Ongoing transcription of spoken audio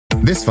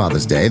This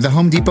Father's Day, the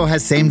Home Depot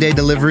has same-day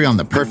delivery on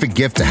the perfect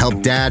gift to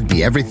help Dad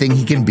be everything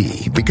he can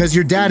be. Because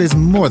your dad is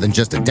more than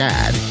just a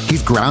dad.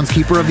 He's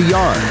groundskeeper of the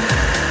yard,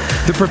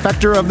 the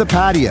perfecter of the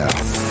patio,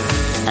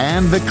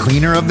 and the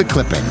cleaner of the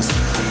clippings.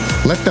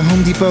 Let the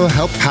Home Depot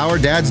help power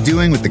Dad's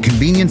doing with the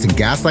convenience and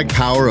gas-like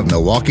power of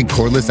Milwaukee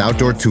cordless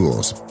outdoor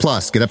tools.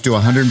 Plus, get up to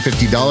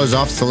 $150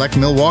 off select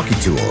Milwaukee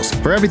tools.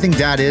 For everything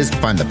Dad is,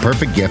 find the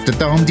perfect gift at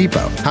the Home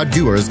Depot. How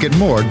doers get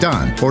more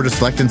done. Order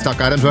select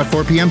in-stock items by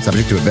 4 p.m.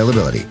 subject to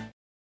availability.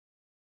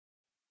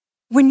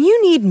 When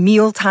you need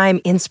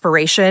mealtime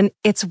inspiration,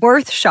 it's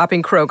worth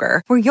shopping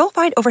Kroger, where you'll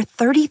find over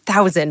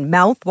 30,000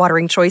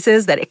 mouth-watering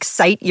choices that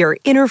excite your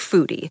inner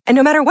foodie. And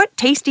no matter what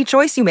tasty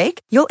choice you make,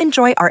 you'll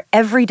enjoy our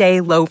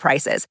everyday low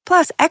prices,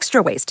 plus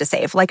extra ways to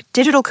save, like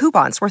digital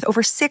coupons worth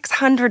over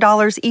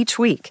 $600 each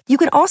week. You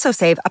can also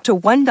save up to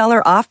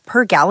 $1 off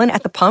per gallon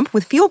at the pump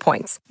with fuel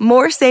points.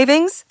 More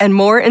savings and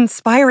more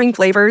inspiring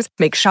flavors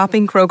make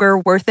shopping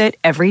Kroger worth it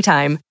every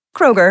time.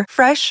 Kroger,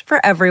 fresh for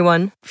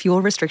everyone.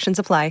 Fuel restrictions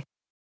apply.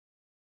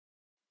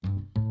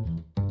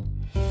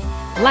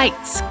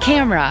 Lights,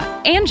 camera,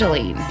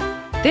 Angeline.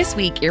 This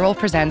week, Earwolf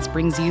Presents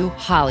brings you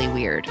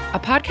Hollyweird, a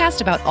podcast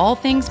about all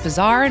things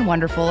bizarre and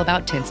wonderful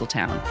about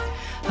Tinseltown.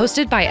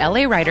 Hosted by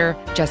LA writer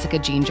Jessica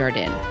Jean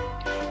Jardine.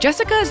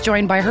 Jessica is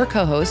joined by her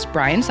co-host,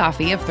 Bryan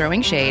Safi of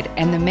Throwing Shade,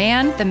 and the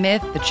man, the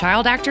myth, the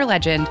child actor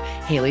legend,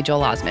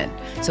 Joel Osmet.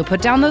 So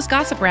put down those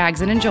gossip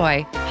rags and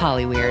enjoy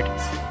Hollyweird.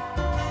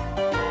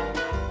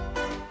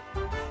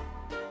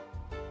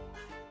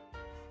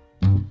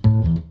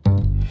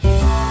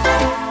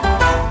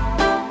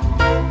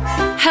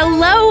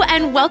 Hello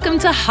and welcome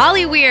to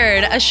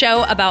Hollyweird, a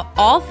show about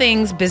all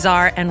things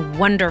bizarre and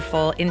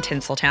wonderful in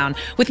Tinseltown.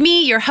 With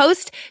me, your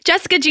host,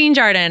 Jessica Jean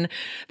Jardine.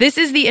 This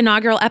is the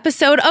inaugural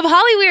episode of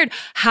Hollyweird.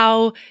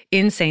 How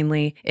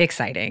insanely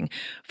exciting.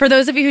 For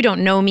those of you who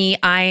don't know me,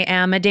 I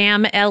am a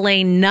damn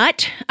LA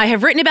nut. I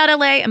have written about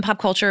LA and pop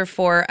culture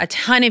for a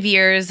ton of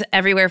years,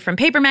 everywhere from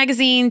Paper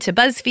Magazine to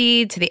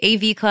Buzzfeed to the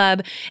AV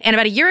Club. And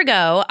about a year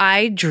ago,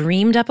 I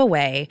dreamed up a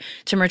way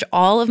to merge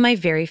all of my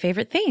very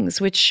favorite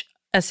things, which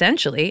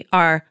essentially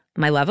are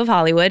my love of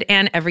Hollywood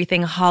and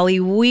everything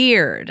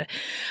Hollyweird.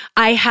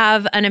 I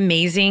have an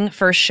amazing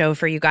first show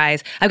for you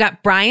guys. I've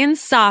got Bryan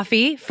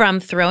Safi from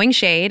Throwing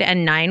Shade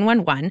and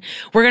 911.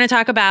 We're going to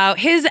talk about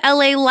his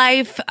LA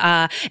life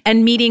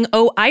and meeting,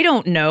 I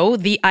don't know,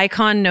 the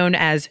icon known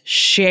as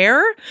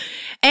Cher.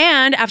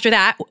 And after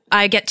that,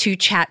 I get to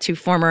chat to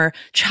former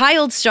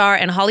child star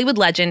and Hollywood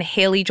legend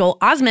Joel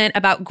Osmet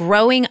about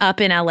growing up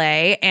in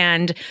LA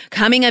and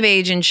coming of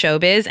age in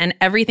showbiz and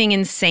everything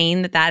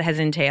insane that has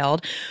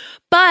entailed.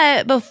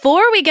 But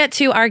before we get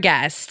to our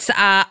guests,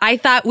 I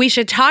thought we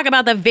should talk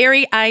about the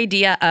very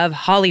idea of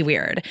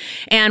Hollyweird.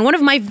 And one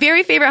of my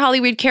very favorite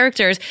Hollywood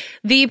characters,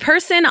 the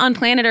person on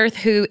planet Earth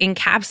who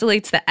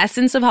encapsulates the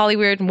essence of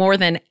Hollyweird more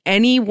than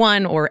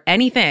anyone or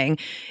anything,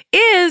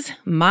 is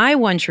my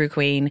one true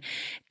queen,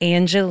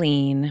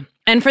 Angeline.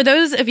 And for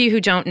those of you who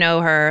don't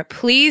know her,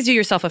 please do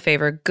yourself a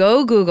favor.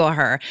 Go Google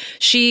her.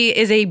 She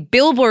is a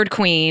billboard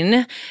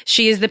queen.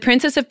 She is the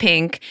Princess of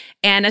Pink.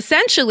 And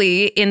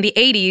essentially, in the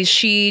 80s,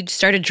 she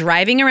started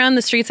driving around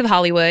the streets of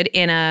Hollywood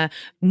in a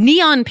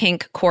neon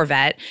pink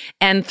Corvette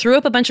and threw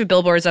up a bunch of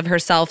billboards of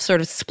herself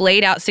sort of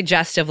splayed out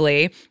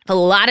suggestively, a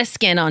lot of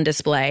skin on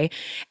display,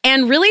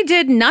 and really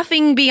did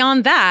nothing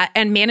beyond that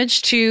and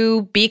managed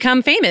to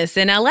become famous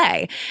in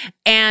LA.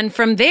 And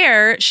from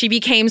there, she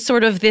became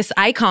sort of this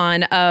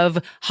icon of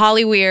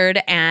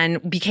Hollyweird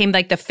and became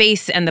like the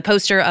face and the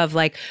poster of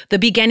like the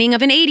beginning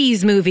of an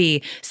 80s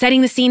movie,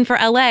 setting the scene for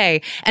LA.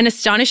 And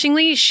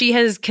astonishingly, she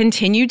has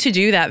continued to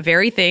do that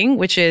very thing,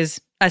 which is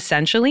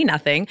essentially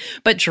nothing,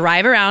 but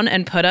drive around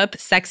and put up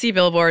sexy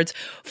billboards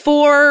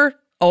for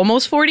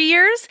almost 40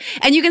 years.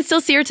 And you can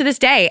still see her to this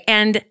day.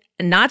 And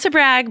not to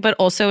brag, but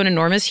also an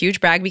enormous,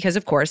 huge brag because,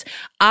 of course,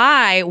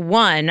 I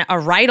won a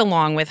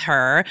ride-along with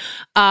her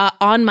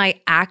on my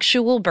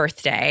actual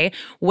birthday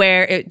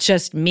where it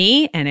just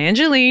me and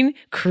Angeline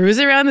cruise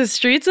around the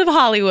streets of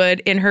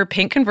Hollywood in her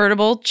pink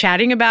convertible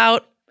chatting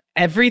about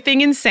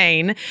everything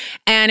insane.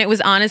 And it was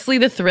honestly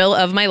the thrill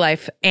of my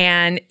life.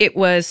 And it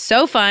was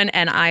so fun.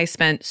 And I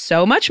spent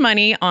so much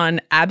money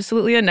on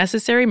absolutely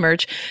unnecessary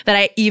merch that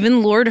I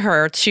even lured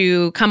her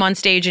to come on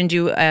stage and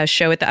do a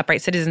show at the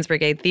Upright Citizens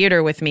Brigade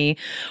Theater with me,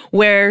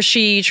 where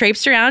she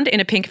traipsed around in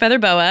a pink feather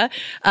boa,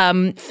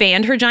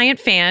 fanned her giant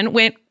fan,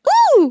 went,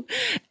 "Woo!"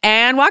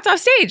 and walked off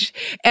stage.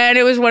 And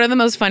it was one of the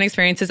most fun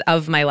experiences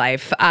of my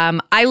life.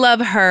 I love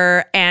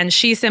her, and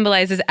she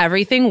symbolizes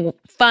everything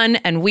fun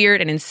and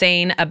weird and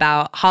insane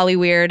about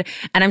Hollyweird.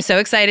 And I'm so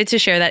excited to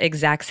share that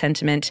exact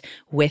sentiment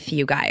with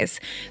you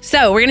guys.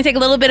 So we're going to take a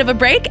little bit of a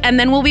break, and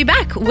then we'll be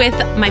back with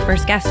my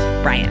first guest,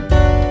 Bryan.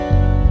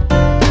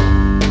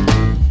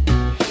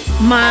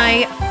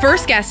 My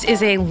first guest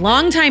is a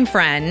longtime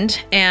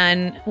friend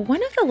and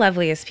one of the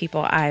loveliest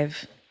people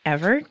I've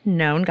ever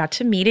known. Got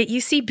to meet at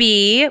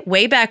UCB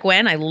way back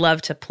when. I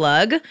love to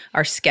plug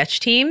our sketch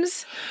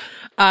teams.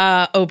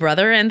 Oh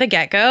Brother and The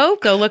Get-Go.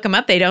 Go look him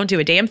up. They don't do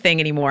a damn thing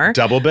anymore.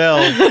 Double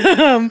bill.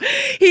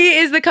 He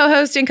is the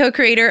co-host and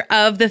co-creator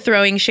of the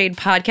Throwing Shade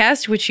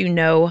podcast, which you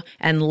know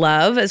and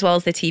love, as well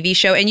as the TV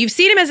show. And you've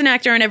seen him as an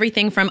actor on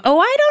everything from,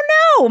 I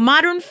don't know,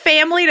 Modern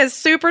Family to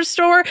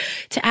Superstore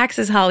to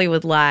Access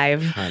Hollywood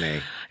Live.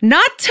 Honey.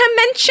 Not to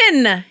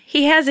mention,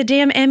 he has a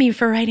damn Emmy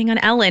for writing on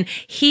Ellen.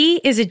 He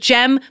is a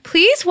gem.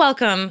 Please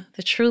welcome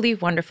the truly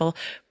wonderful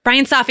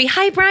Bryan Safi.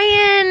 Hi,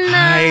 Bryan.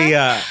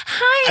 Hi.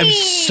 Hi. I'm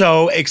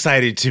so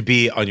excited to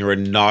be on your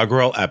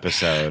inaugural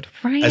episode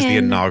Bryan, as the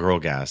inaugural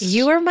guest.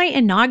 You are my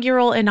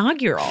inaugural.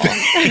 Thank you.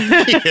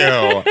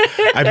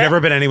 I've never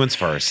been anyone's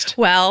first.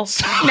 Well,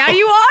 now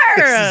you are.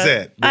 This is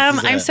it.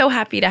 I'm so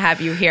happy to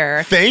have you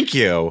here. Thank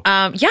you.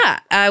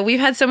 We've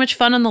had so much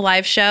fun on the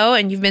live show,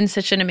 and you've been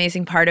such an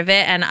amazing part of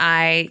it. And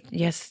I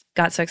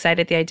got so excited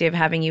at the idea of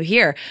having you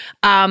here.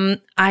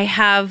 I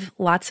have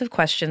lots of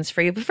questions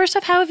for you. But first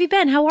off, how have you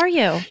been? How are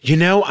you? You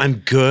know, I'm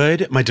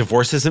good. My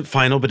divorce isn't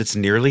final, but it's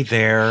nearly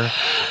there.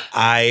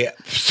 That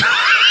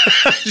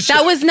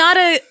was not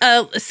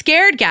a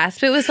scared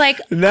gasp. It was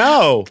like,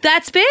 no,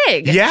 that's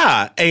big.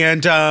 Yeah.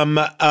 And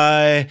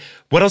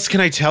what else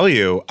can I tell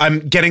you?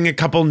 I'm getting a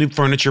couple new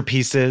furniture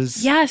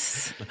pieces.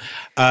 Yes.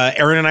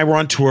 Erin and I were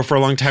on tour for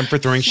a long time for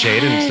Throwing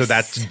Shade. And so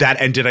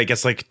that ended, I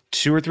guess, like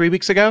 2 or 3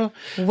 weeks ago.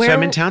 So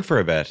I'm in town for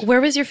a bit.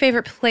 Where was your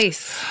favorite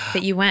place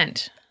that you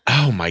went?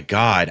 Oh my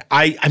God.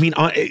 I mean,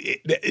 not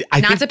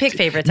to pick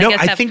favorites. No,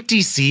 I think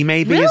DC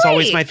maybe is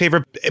always my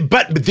favorite.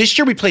 But this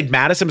year we played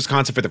Madison,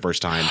 Wisconsin for the first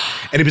time.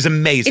 And it was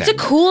amazing. It's a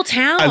cool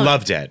town. I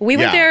loved it. We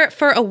went there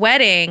for a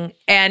wedding,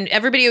 and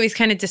everybody always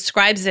kind of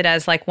describes it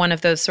as like one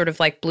of those sort of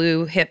like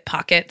blue hip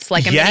pockets,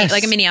 like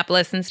a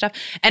Minneapolis and stuff.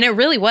 And it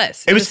really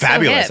was. It was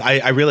fabulous. So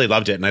I really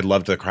loved it. And I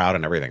loved the crowd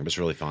and everything. It was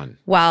really fun.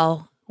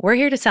 Well, we're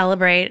here to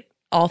celebrate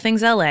all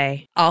things LA,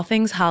 all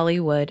things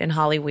Hollywood and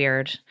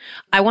Hollyweird.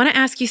 I want to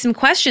ask you some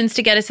questions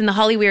to get us in the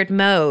Hollyweird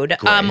mode.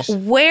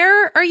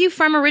 Where are you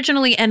from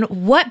originally, and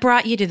what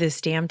brought you to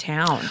this damn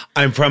town?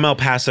 I'm from El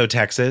Paso,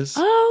 Texas.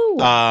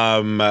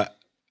 Oh.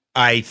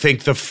 I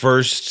think the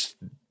first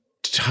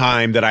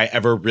time that I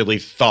ever really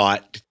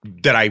thought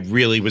that I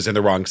really was in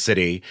the wrong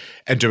city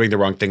and doing the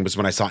wrong thing was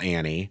when I saw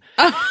Annie.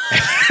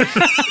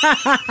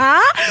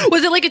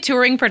 Was it like a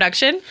touring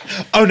production?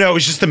 Oh, no, it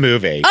was just the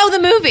movie. Oh, the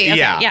movie. Okay.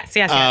 Yeah. Yes.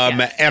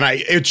 And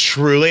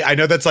I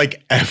know that's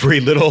like every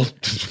little,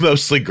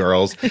 mostly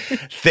girls,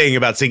 thing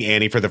about seeing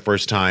Annie for the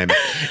first time.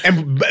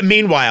 And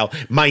meanwhile,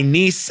 my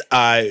niece,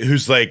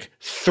 who's like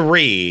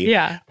 3,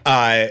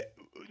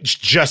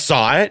 just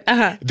saw it,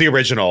 the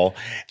original.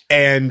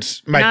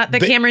 And not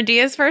the Cameron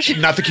Diaz version?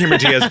 Not the Cameron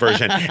Diaz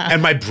version.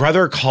 And my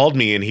brother called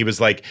me and he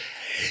was like,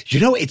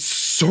 it's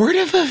sort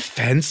of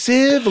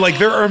offensive. Like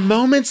there are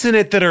moments in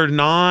it that are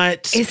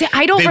not. Is it?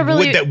 I don't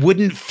really. That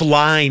wouldn't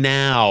fly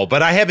now,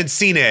 but I haven't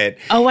seen it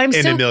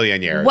in a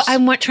million years. Well,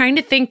 I'm trying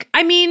to think.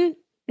 I mean,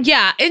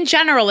 yeah, in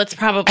general, it's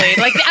probably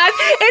like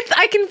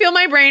I can feel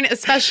my brain,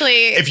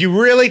 especially if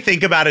you really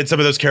think about it. Some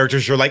of those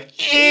characters, you're like,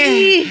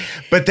 eh.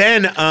 But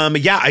then,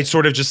 I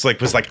sort of just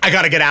was like, I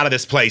got to get out of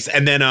this place.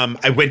 And then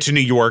I went to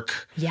New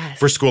York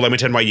for school. I went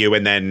to NYU,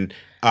 and then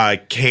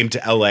came to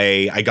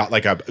LA. I got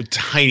like a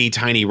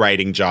tiny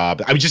writing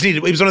job.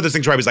 It was one of those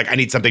things where I was like, I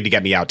need something to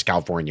get me out to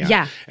California.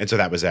 Yeah. And so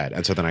that was it.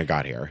 And so then I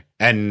got here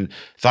and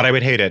thought I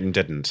would hate it and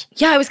didn't.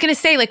 Yeah, I was going to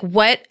say, like,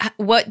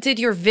 what did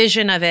your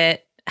vision of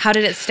it? How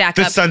did it stack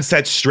up? The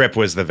Sunset Strip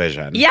was the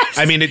vision. Yes.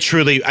 I mean,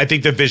 I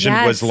think the vision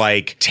was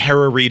like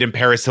Tara Reid and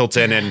Paris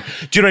Hilton. And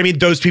do you know what I mean?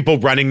 Those people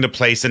running the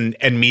place and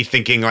me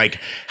thinking like,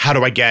 how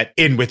do I get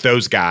in with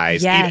those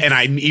guys? Yes.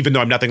 And even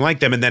though I'm nothing like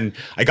them. And then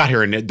I got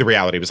here and the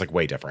reality was like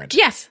way different.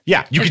 Yes.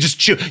 Yeah. You could just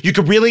choose. You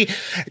could really,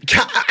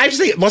 I just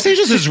think Los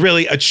Angeles is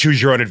really a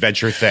choose your own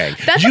adventure thing.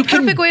 That's a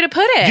perfect way to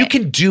put it. You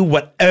can do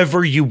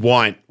whatever you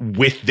want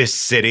with this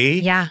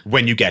city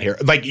when you get here.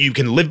 Like you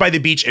can live by the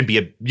beach and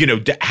be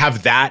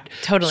have that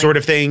sort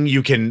of thing.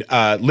 You can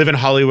live in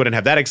Hollywood and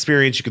have that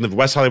experience. You can live in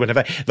West Hollywood and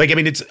have that. Like, I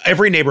mean, it's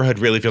every neighborhood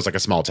really feels like a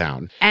small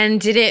town. And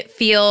did it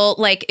feel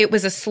like it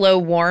was a slow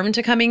warm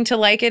to coming to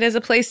like it as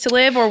a place to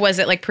live, or was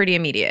it like pretty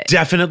immediate?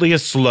 Definitely a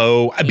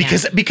slow,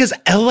 because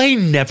LA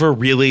never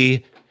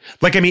really,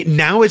 like, I mean,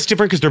 now it's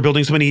different because they're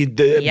building so many,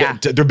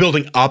 they're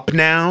building up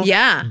now.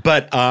 Yeah.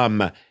 But,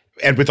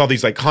 and with all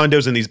these like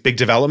condos and these big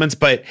developments,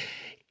 but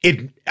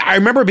I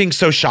remember being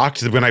so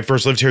shocked when I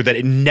first lived here that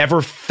it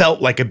never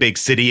felt like a big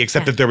city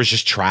except that there was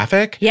just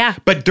traffic. Yeah.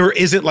 But there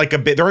isn't like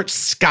there aren't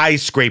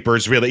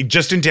skyscrapers really,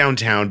 just in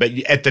downtown. But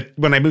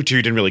when I moved here,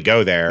 you didn't really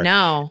go there.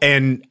 No.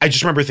 And I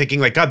just remember thinking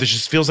like, God, this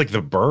just feels like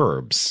the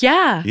burbs.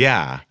 Yeah.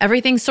 Yeah.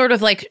 Everything's sort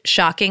of like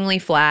shockingly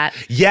flat.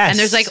 Yes. And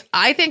there's like,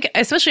 I think,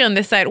 especially on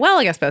this side, well,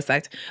 I guess both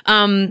sides,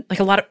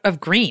 like a lot of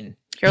green.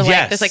 You're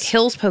like, there's like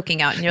hills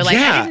poking out and you're like,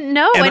 I didn't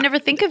know. I never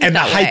think of it that way.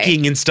 And the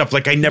hiking and stuff,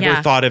 like I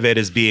never thought of it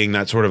as being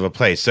that sort of a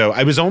place. So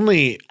I was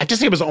only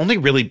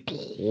really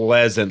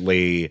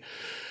pleasantly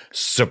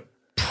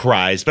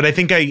surprised. But I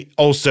think I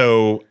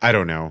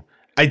don't know.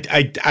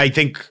 I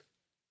think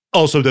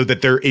also though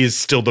that there is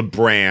still the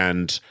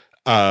brand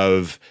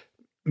of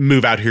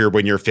move out here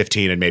when you're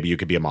 15 and maybe you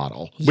could be a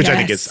model, which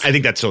I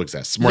think that still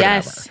exists more than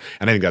ever.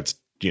 And I think that's,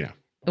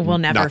 will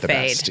never not the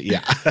fade. Best.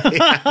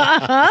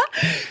 Yeah.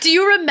 Do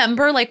you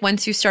remember, like,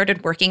 once you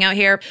started working out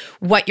here,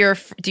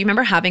 do you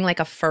remember having like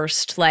a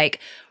first like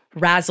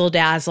razzle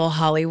dazzle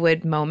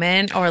Hollywood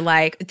moment, or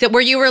like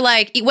where you were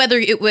like, whether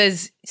it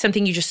was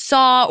something you just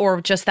saw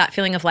or just that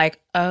feeling of like,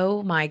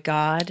 oh my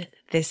God,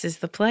 this is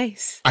the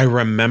place? I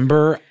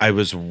remember I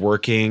was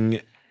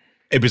working.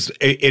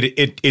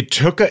 It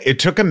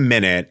took a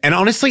minute, and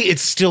honestly, it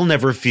still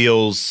never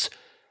feels.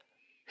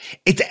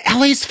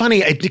 LA's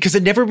funny because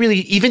it never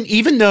really,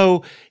 even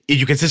though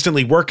you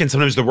consistently work and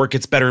sometimes the work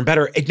gets better and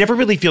better, it never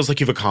really feels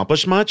like you've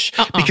accomplished much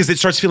because it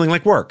starts feeling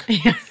like work.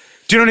 Yeah.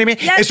 Do you know what I mean?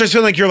 Yes. It starts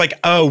feeling like you're like,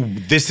 oh,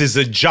 this is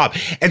a job.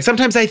 And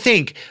sometimes I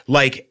think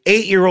like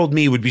 8-year-old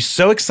me would be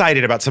so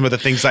excited about some of the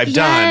things I've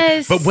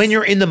done. But when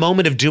you're in the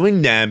moment of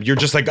doing them, you're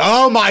just like,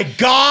 oh my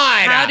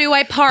God. How do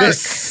I park?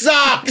 This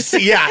sucks.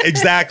 Yeah,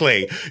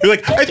 exactly. You're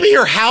like, I have to be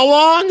here how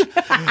long?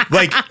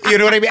 Like, you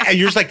know what I mean? And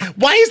you're just like,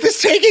 why is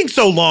this taking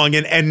so long?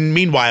 And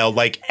meanwhile,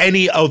 like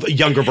any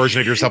younger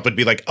version of yourself would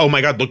be like, oh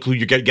my God, look who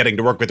you're getting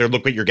to work with, or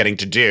look what you're getting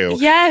to do.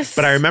 Yes.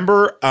 But I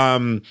remember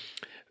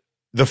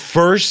the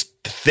first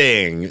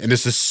thing, and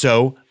this is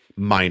so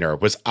minor,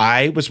 was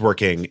I was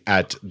working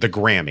at the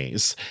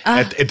Grammys.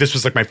 This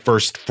was like my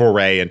first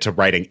foray into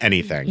writing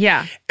anything.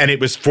 Yeah. And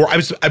it was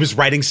I was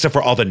writing stuff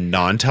for all the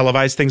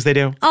non-televised things they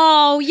do.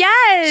 Oh,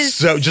 yes.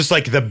 So just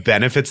like the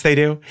benefits they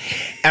do.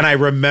 And I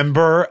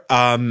remember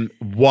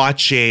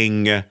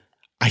watching,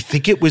 I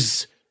think it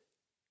was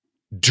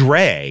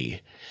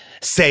Dre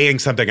saying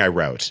something I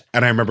wrote.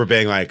 And I remember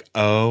being like,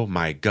 oh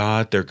my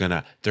God, they're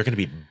gonna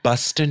be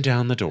busting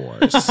down the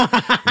doors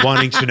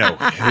wanting to know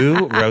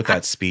who wrote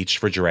that speech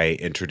for Dre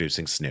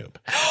introducing Snoop.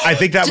 I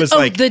think that was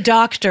like the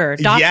Dr.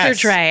 Yes,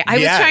 Dre. I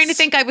was trying to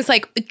think, I was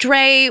like,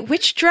 Dre,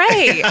 which Dre?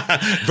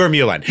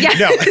 Vermeulen. Yeah.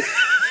 No.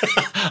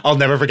 I'll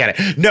never forget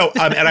it. No,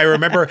 and I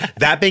remember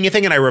that being a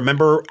thing. And I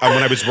remember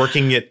when I was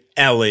working at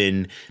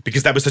Ellen,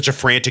 because that was such a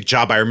frantic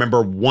job, I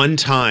remember one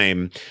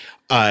time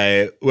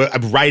I'm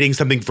writing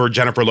something for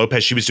Jennifer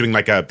Lopez. She was doing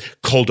like a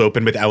cold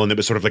open with Ellen that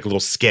was sort of like a little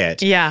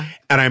skit. Yeah.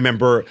 And I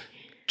remember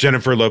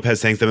Jennifer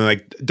Lopez saying something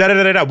like,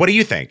 da-da-da-da-da, what do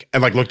you think?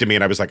 And like looked at me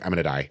and I was like, I'm going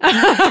to die.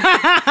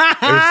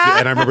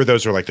 And I remember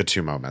those were like the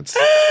two moments.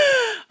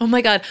 Oh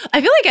my God.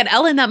 I feel like at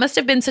Ellen, that must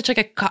have been such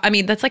like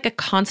that's like a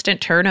constant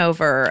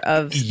turnover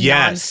of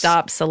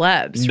nonstop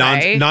celebs,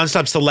 right?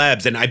 Nonstop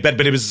celebs. And I bet,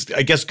 but it was,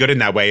 I guess, good in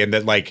that way. And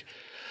that like,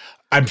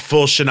 I'm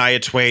full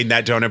Shania Twain.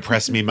 That don't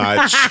impress me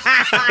much.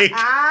 Like,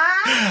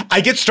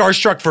 I get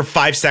starstruck for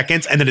 5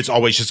 seconds and then it's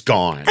always just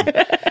gone,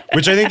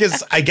 which I think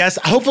is, I guess,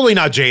 hopefully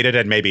not jaded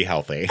and maybe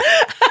healthy. Do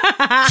you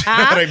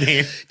know what I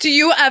mean? Do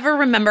you ever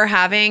remember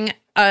having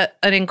an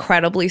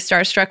incredibly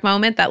starstruck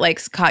moment that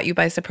like caught you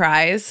by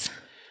surprise?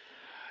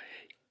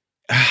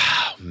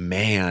 Oh,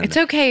 man. It's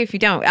okay if you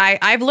don't.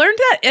 I've learned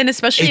that, and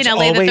especially in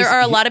LA, that there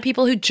are a lot of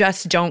people who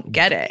just don't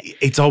get it.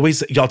 It's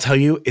always, I'll tell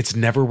you, it's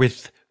never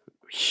with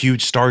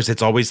huge stars.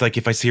 It's always like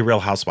if I see a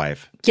Real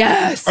Housewife.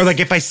 Yes. Or like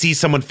if I see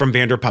someone from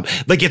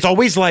Vanderpump. Like it's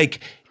always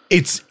like,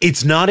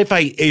 it's not if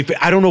I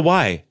don't know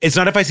why. It's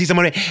not if I see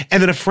someone.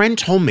 And then a friend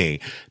told me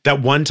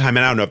that one time,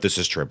 and I don't know if this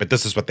is true, but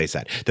this is what they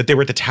said, that they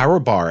were at the Tower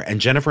Bar and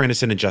Jennifer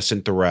Aniston and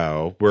Justin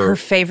Theroux were her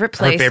favorite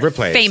place.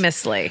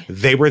 Famously.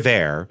 They were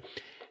there.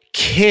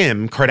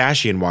 Kim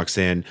Kardashian walks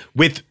in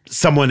with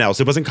someone else.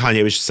 It wasn't Kanye,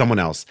 it was just someone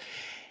else.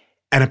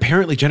 And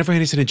apparently Jennifer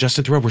Aniston and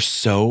Justin Theroux were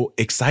so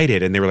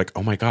excited. And they were like,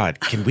 oh my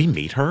God, can we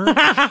meet her?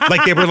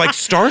 Like they were like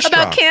starstruck.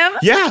 About Kim?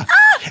 Yeah.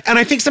 And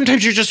I think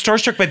sometimes you're just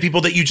starstruck by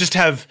people that you just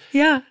have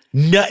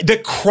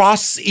that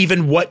cross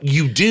even what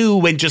you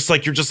do, and just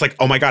like you're just like,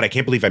 oh my God, I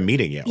can't believe I'm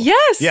meeting you.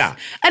 Yes. Yeah.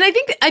 And I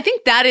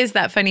think that is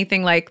that funny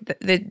thing, like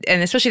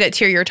and especially that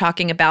tier you're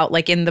talking about,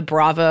 like in the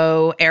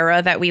Bravo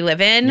era that we live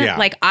in. Yeah.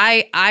 Like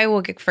I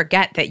will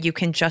forget that you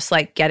can just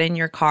like get in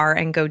your car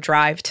and go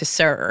drive to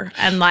SUR,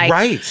 and like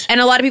right. And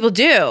a lot of people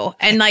do,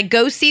 and like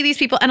go see these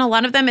people, and a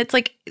lot of them it's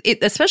like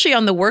especially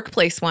on the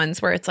workplace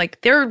ones where it's like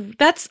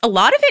that's a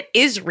lot of it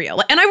is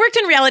real. And I worked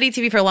in reality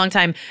TV for a long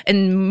time,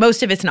 and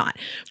most of it's not.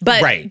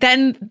 But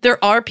then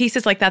there are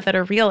pieces like that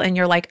are real, and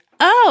you're like,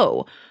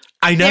 oh,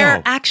 I know.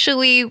 They're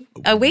actually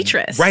a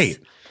waitress. Right.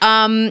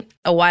 A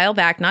while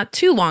back, not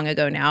too long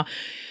ago now,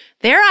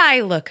 there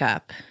I look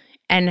up,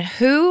 and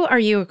who are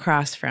you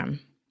across from?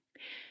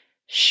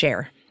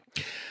 Cher.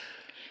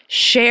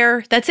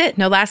 Cher, that's it.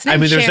 No last name. I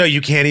mean, there's Cher. no,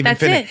 you can't even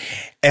that's finish.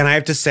 It. And I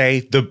have to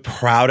say, the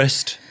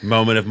proudest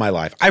moment of my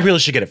life, I really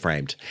should get it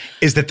framed,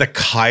 is that the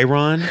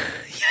Chiron,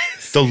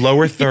 the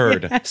lower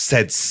third,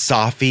 said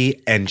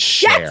Safi and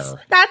Cher. Yes,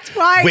 that's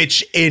right.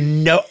 Which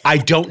I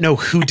don't know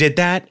who did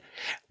that.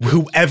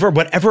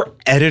 Whatever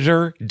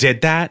editor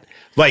did that,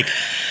 like,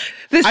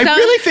 I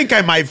really think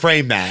I might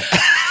frame that.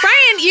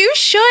 Brian, you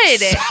should.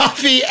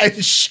 Safi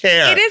and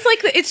Cher. It is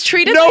like, it's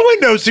treated no one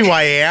knows who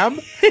I am.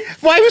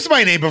 Why was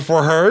my name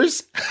before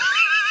hers?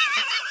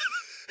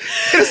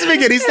 It doesn't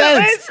make any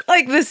sense. It was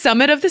like the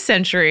summit of the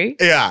century.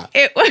 Yeah.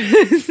 It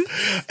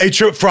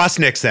was. Frost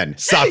Nixon,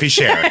 Safi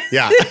Cher.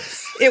 Yeah.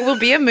 It will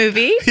be a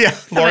movie. Yeah,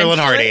 Laurel and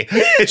Hardy.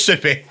 It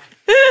should be.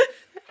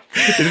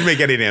 It didn't make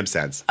any damn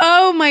sense.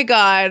 Oh my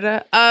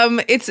God.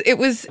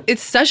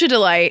 It's such a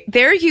delight.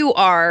 There you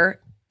are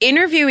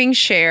interviewing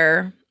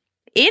Cher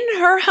in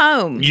her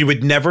home. You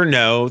would never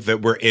know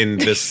that we're in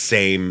the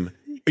same.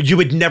 You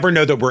would never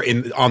know that we're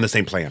on the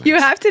same planet. You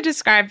have to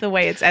describe the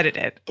way it's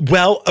edited.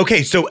 Well,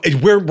 okay, so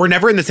we're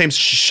never in the same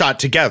shot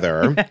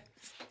together, yes.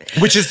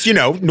 Which is,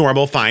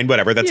 normal, fine,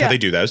 whatever. That's how they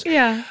do those.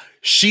 Yeah.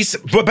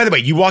 But by the way,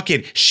 you walk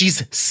in,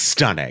 she's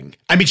stunning.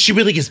 I mean, she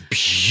really is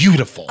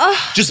beautiful.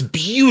 Just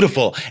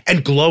beautiful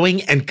and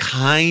glowing and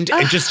kind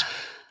and just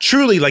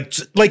truly like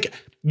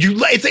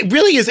it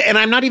really is. And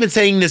I'm not even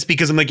saying this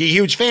because I'm like a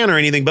huge fan or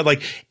anything, but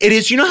like it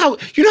is, you know how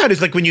it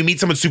is like when you meet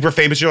someone super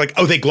famous, you're like,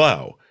 oh, they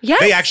glow. Yes.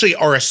 They actually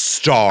are a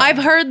star. I've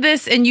heard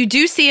this and you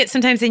do see it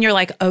sometimes and you're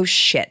like, oh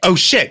shit. Oh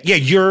shit. Yeah.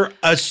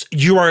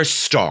 You are a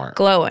star.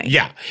 Glowing.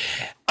 Yeah.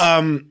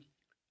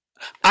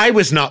 I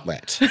was not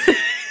lit.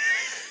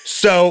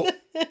 So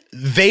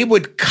they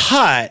would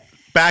cut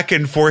back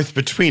and forth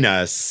between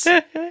us,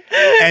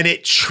 and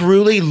it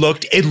truly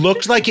looked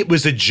like it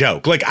was a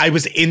joke. Like I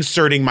was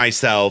inserting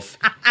myself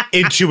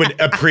into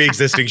a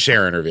pre-existing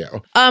Cher interview.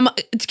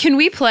 Can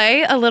we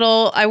play a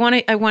little? I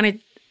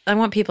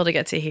want people to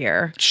get to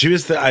hear. She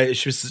was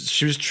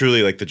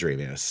truly like the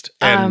dreamiest,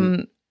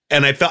 and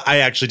I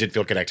actually did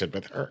feel connected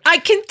with her. I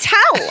can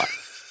tell.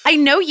 I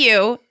know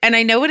you, and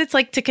I know what it's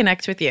like to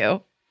connect with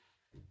you,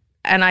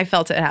 and I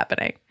felt it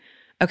happening.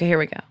 Okay, here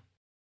we go.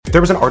 If there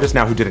was an artist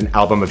now who did an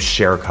album of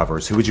Cher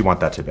covers, who would you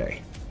want that to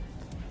be?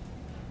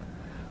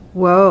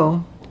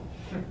 Whoa.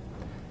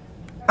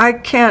 I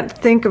can't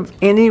think of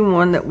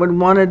anyone that would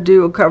want to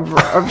do a cover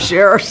of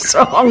Cher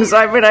songs.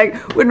 I mean, I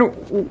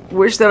wouldn't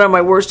wish that on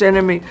my worst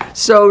enemy.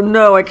 So,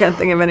 no, I can't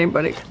think of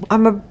anybody.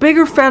 I'm a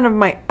bigger fan of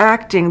my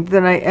acting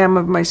than I am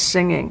of my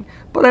singing.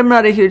 But I'm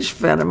not a huge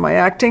fan of my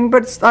acting,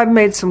 but I've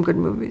made some good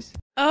movies.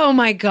 Oh,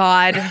 my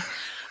God.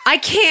 I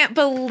can't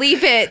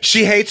believe it.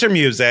 She hates her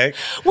music.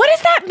 What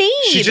does that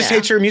mean? She just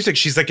hates her music.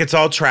 She's like, it's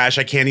all trash.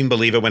 I can't even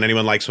believe it when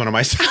anyone likes one of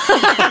my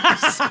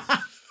songs.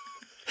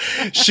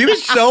 She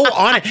was so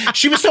honest.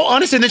 She was so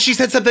honest. And then she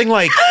said something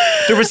like,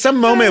 there was some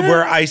moment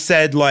where I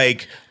said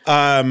like, we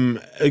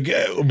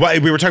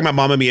were talking about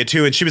Mamma Mia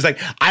too. And she was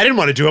like, I didn't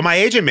want to do it. My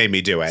agent made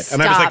me do it. Stop.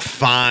 And I was like,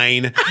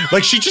 fine.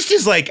 Like she just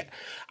is like,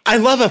 I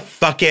love a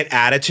fuck it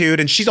attitude.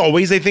 And she's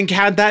always, I think,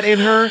 had that in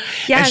her.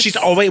 Yes. And she's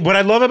always, what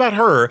I love about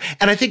her,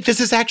 and I think this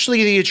is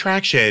actually the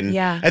attraction.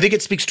 Yeah. I think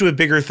it speaks to a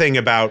bigger thing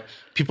about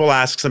people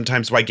ask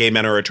sometimes why gay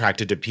men are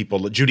attracted to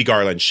people, Judy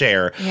Garland,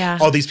 Cher,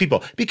 all these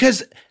people,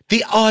 because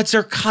the odds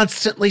are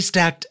constantly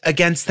stacked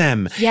against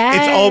them. Yes.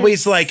 It's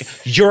always like,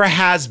 you're a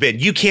has-been.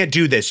 You can't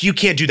do this. You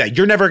can't do that.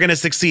 You're never going to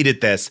succeed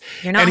at this.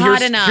 You're not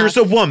hot enough. Here's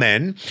a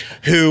woman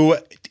who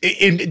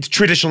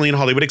traditionally in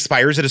Hollywood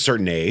expires at a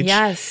certain age.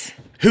 Yes.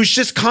 Who's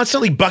just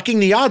constantly bucking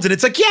the odds. And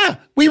it's like, yeah,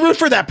 we root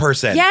for that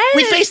person. Yes.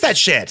 We face that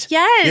shit.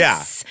 Yes.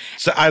 Yeah.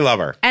 So I love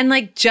her. And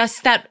like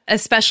just that,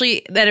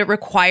 especially that it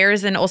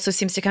requires and also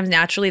seems to come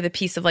naturally the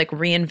piece of like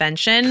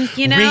reinvention,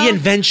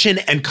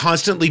 Reinvention and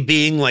constantly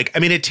being like, I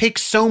mean, it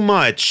takes so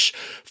much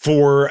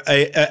for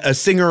a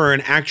singer or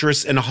an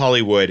actress in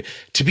Hollywood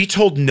to be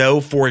told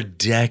no for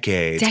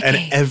decades. And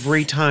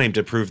every time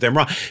to prove them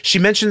wrong. She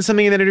mentioned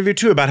something in that interview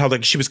too about how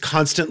like she was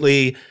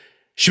constantly...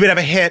 She would have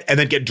a hit and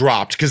then get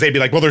dropped because they'd be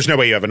like, well, there's no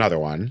way you have another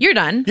one. You're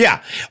done.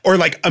 Yeah. Or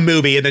like a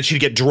movie and then she'd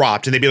get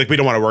dropped and they'd be like, we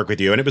don't want to work with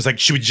you. And it was like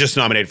she was just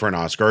nominated for an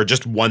Oscar or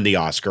just won the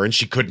Oscar and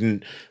she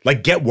couldn't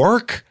like get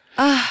work.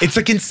 It's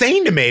like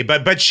insane to me.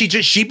 But she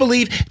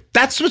believed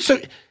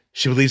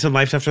she believes in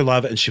life after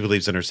love and she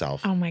believes in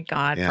herself. Oh my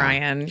God, yeah,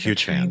 Bryan. Huge You're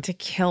trying fan. to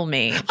kill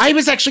me. I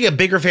was actually a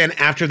bigger fan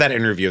after that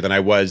interview than I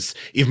was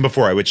even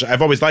before, which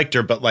I've always liked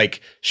her, but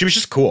like she was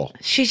just cool.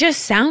 She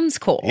just sounds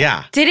cool.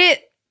 Yeah.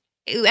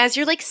 As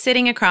you're like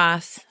sitting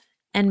across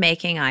and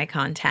making eye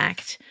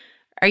contact,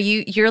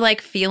 you're like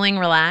feeling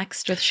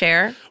relaxed with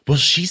Cher? Well,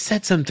 she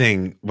said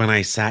something when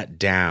I sat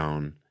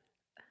down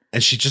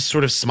and she just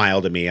sort of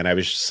smiled at me and I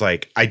was just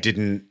like, I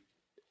didn't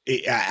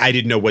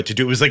know what to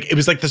do. It was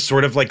like the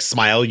sort of like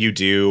smile you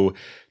do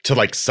to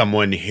like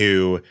someone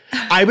who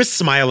I was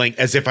smiling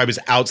as if I was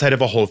outside of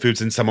a Whole Foods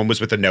and someone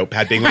was with a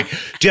notepad being like, do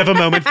you have a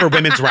moment for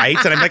women's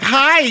rights? And I'm like,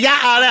 hi,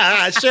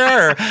 yeah,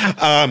 sure.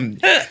 I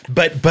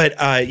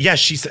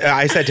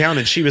sat down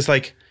and she was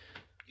like,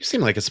 you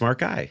seem like a smart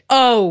guy.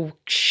 Oh,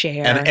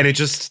 Cher. And it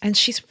just... And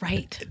she's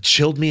right. It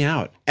chilled me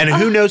out. And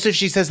who knows if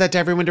she says that to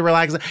everyone to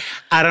relax?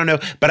 I don't know.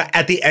 But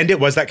at the end,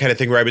 it was that kind of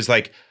thing where I was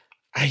like,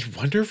 I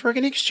wonder if we're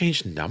going to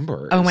exchange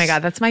numbers. Oh my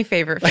God, that's my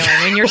favorite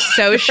feeling when you're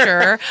so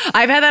sure.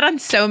 I've had that on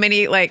so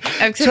many, like,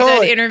 I've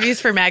done interviews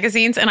for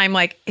magazines and I'm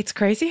like, it's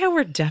crazy how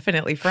we're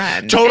definitely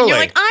friends. Totally. And you're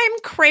like, I'm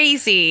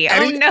crazy.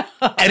 Oh no.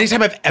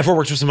 Anytime I've ever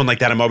worked with someone like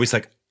that, I'm always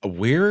like,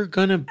 we're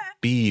gonna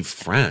be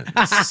friends.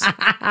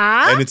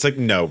 And it's like,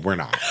 no, we're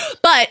not.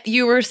 But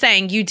you were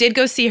saying you did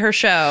go see her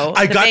show.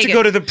 I got to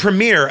go to the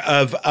premiere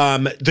of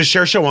the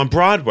Cher show on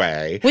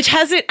Broadway. Which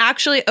has it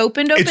actually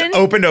opened? It's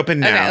opened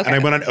now. Okay. And I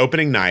went on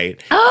opening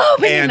night. Oh,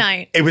 opening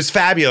night. It was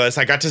fabulous.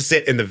 I got to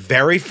sit in the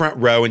very front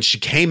row, and she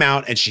came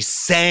out and she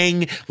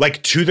sang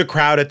like to the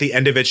crowd at the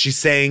end of it. She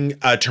sang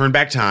Turn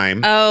Back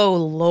Time. Oh,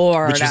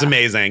 Lord. Which was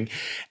amazing.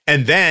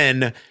 And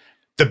then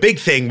the big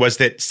thing was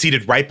that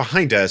seated right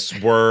behind us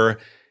were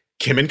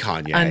Kim and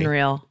Kanye.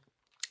 Unreal.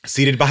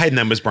 Seated behind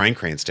them was Bryan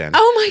Cranston.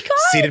 Oh my God.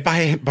 Seated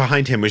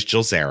behind him was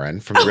Jill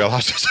Zarin from The Real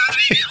Housewives of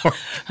New York.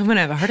 I'm going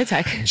to have a heart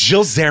attack.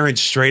 Jill Zarin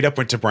straight up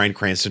went to Bryan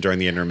Cranston during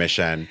the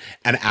intermission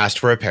and asked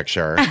for a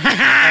picture.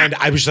 And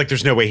I was like,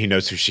 there's no way he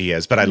knows who she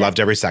is, but I loved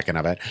every second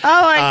of it.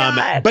 Oh my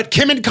God. But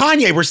Kim and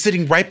Kanye were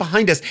sitting right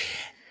behind us.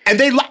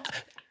 And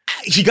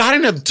he got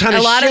in a ton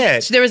of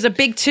shit. There was a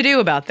big to-do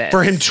about this.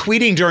 For him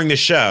tweeting during the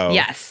show.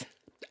 Yes.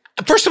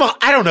 First of all,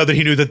 I don't know that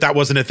he knew that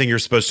wasn't a thing you're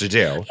supposed to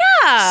do.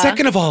 Yeah.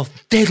 Second of all,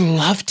 they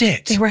loved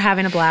it. They were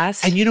having a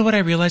blast. And you know what I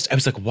realized? I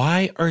was like,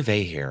 why are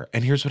they here?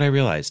 And here's what I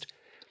realized.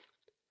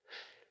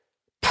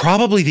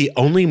 Probably the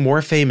only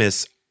more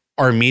famous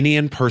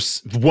Armenian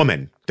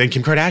woman than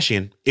Kim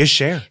Kardashian is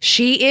Cher.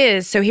 She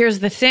is. So here's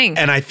the thing.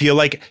 And I feel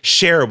like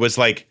Cher was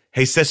like,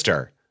 hey,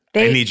 sister,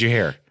 I need you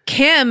here.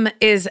 Kim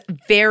is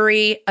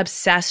very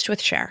obsessed with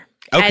Cher.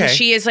 Okay. And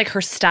she is like her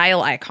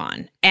style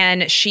icon.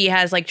 And she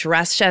has like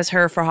dressed as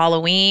her for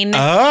Halloween.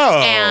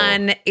 Oh.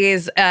 And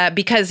is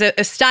because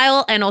of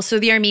style and also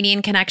the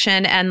Armenian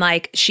connection. And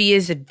like she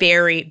is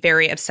very,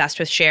 very obsessed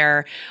with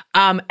Cher.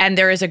 And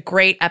there is a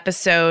great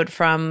episode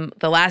from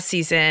the last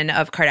season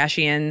of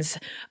Kardashians,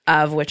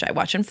 of which I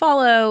watch and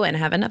follow and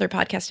have another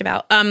podcast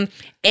about.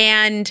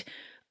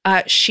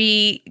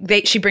 She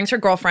brings her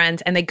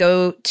girlfriends and they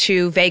go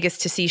to Vegas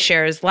to see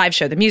Cher's live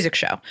show, the music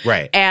show.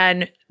 Right.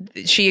 And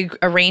she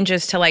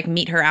arranges to like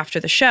meet her after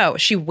the show.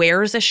 She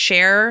wears a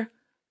Cher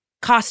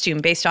costume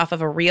based off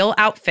of a real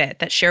outfit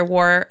that Cher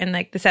wore in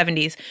like the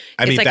 70s.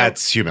 I mean,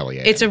 that's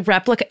humiliating. It's a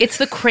replica. It's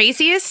the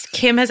craziest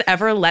Kim has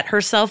ever let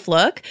herself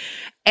look.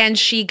 And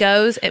she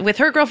goes with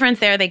her girlfriends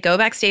there. They go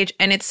backstage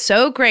and it's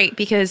so great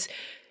because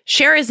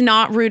Cher is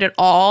not rude at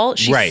all.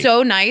 She's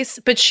so nice,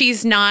 but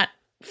she's not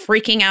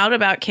freaking out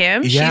about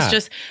Kim. Yeah. She's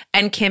just,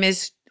 and Kim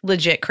is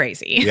legit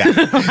crazy.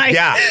 Yeah.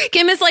 Yeah.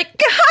 Kim is like,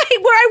 hi,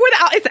 where I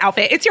wore it's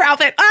outfit. It's your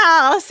outfit.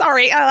 Oh,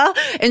 sorry.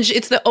 And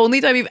it's the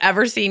only time you've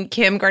ever seen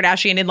Kim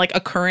Kardashian in like a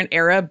current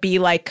era be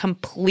like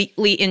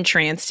completely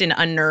entranced and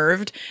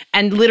unnerved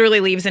and literally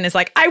leaves and is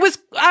like, I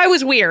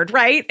was weird,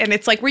 right? And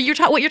it's like what you're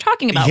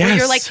talking about. Yes. Where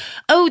you're like,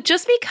 oh,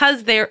 just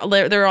because they're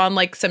on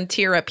like some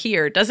tier up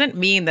here doesn't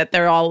mean that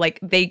they're all like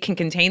they can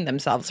contain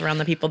themselves around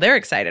the people they're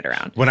excited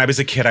around. When I was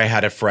a kid, I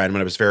had a friend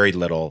when I was very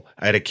little.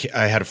 I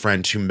had a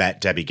friend who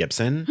met Debbie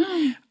Gibson.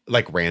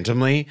 Like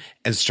randomly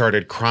and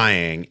started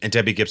crying. And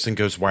Debbie Gibson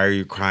goes, why are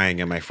you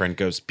crying? And my friend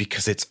goes,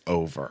 because it's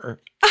over.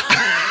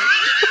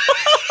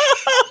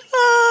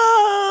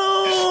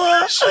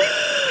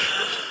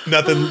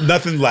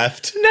 Nothing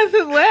left.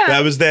 Nothing left.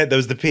 That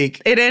was the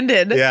peak. It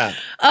ended. Yeah.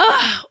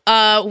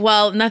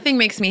 Well, nothing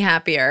makes me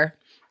happier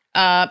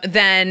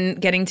than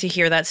getting to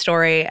hear that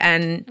story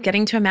and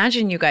getting to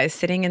imagine you guys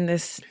sitting in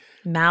this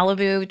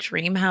Malibu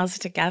dream house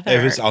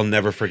together. I'll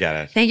never forget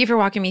it. Thank you for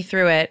walking me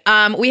through it.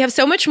 We have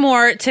so much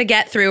more to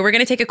get through. We're going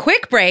to take a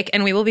quick break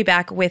and we will be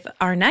back with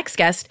our next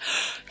guest,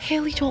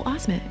 Haley Joel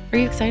Osmet. Are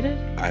you excited?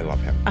 I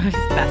love him. Oh, he's the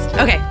best.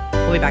 Okay,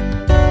 we'll be back.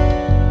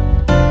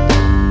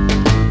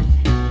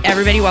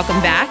 Everybody,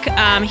 welcome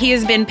back. He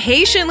has been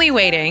patiently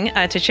waiting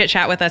to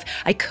chit-chat with us.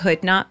 I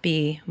could not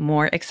be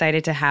more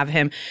excited to have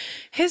him.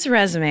 His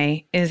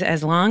resume is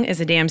as long as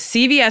a damn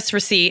CVS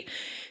receipt.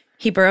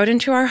 He burrowed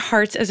into our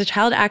hearts as a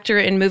child actor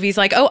in movies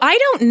like, oh, I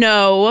don't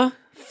know,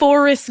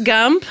 Forrest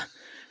Gump.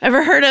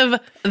 Ever heard of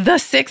The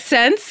Sixth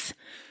Sense?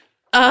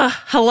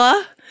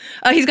 Hello?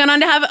 He's gone on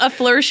to have a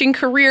flourishing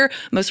career,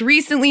 most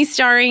recently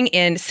starring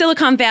in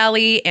Silicon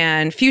Valley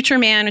and Future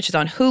Man, which is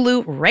on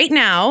Hulu right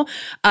now.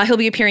 He'll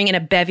be appearing in a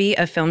bevy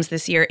of films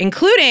this year,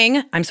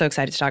 including, I'm so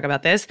excited to talk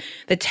about this,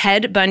 the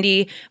Ted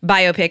Bundy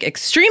biopic,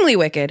 Extremely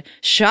Wicked,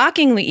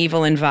 Shockingly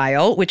Evil and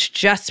Vile, which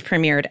just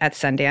premiered at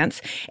Sundance,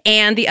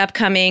 and the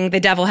upcoming The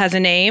Devil Has a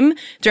Name,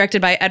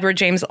 directed by Edward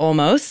James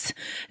Olmos.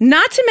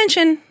 Not to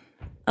mention,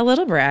 a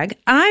little brag,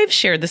 I've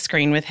shared the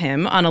screen with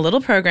him on a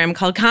little program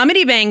called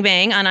Comedy Bang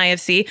Bang on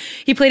IFC.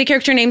 He played a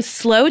character named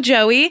Slow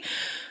Joey.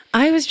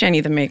 I was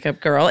Jenny the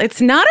makeup girl.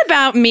 It's not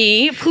about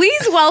me.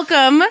 Please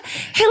welcome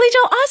Haley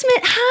Joel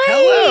Osmet. Hi.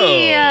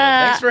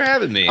 Hello. Thanks for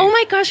having me. Oh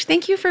my gosh,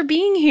 thank you for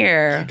being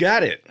here. You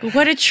got it.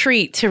 What a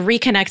treat to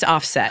reconnect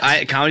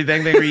Offset. Comedy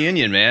Bang Bang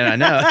reunion, man. I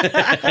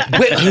know.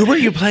 Wait, who were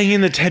you playing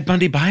in the Ted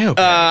Bundy biopic?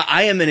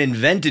 I am an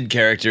invented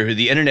character who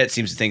the internet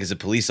seems to think is a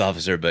police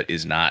officer, but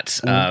is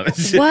not.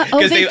 What? Oh,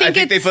 I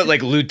think they put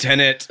like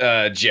Lieutenant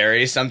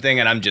Jerry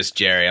something, and I'm just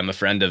Jerry. I'm a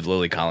friend of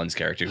Lily Collins'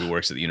 character who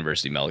works at the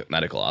University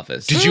Medical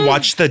Office. Did you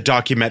watch the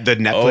the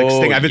Netflix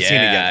thing? I haven't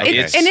seen it yet. Okay.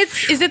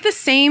 Is it the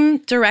same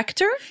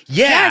director?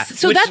 Yeah. Yes.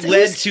 So which that's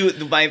led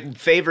to my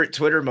favorite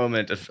Twitter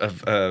moment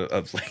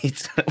of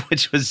late,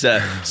 which was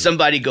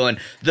somebody going,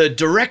 "The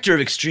director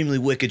of Extremely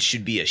Wicked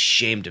should be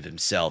ashamed of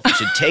himself. He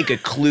should take a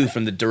clue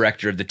from the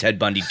director of the Ted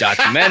Bundy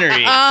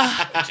documentary,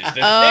 which is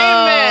the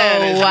same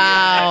man." As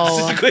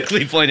wow.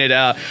 quickly pointed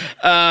out.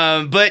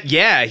 But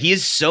yeah, he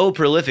is so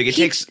prolific. It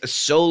takes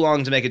so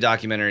long to make a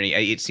documentary.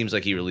 It seems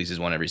like he releases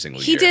one every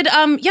single year. He did,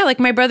 like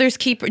My Brother's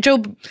Keeper, Joe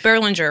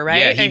Berlinger, right?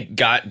 Yeah, he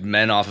got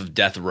men off of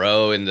death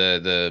row in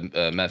the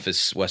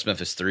West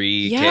Memphis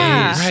 3 case.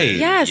 Right.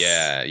 Yes.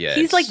 Yeah.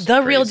 He's like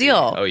the real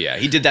deal. Oh, yeah.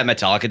 He did that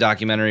Metallica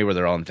documentary where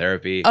they're all in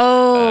therapy.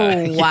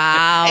 Oh,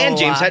 wow. And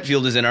James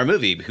Hetfield is in our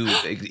movie, who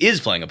is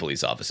playing a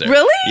police officer.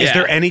 Really? Yeah. Is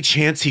there any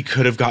chance he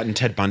could have gotten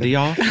Ted Bundy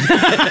off?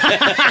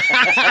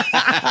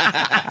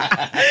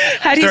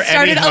 Had he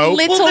started a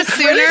little the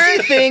sooner?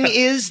 crazy thing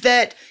is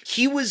that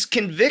he was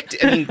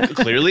convicted. I mean,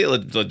 clearly,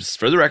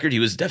 for the record, he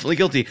was definitely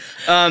guilty.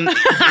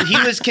 He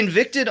was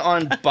convicted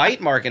on bite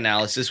mark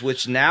analysis,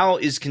 which now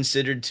is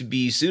considered to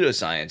be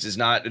pseudoscience. Is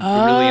not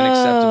really an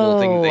acceptable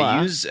thing that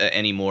they use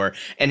anymore.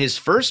 And his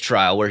first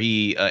trial, where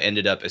he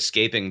ended up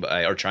escaping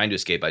or trying to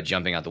escape by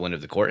jumping out the window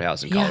of the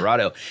courthouse in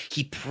Colorado,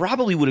 he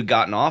probably would have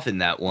gotten off in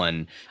that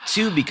one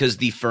too, because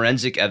the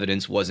forensic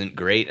evidence wasn't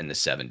great in the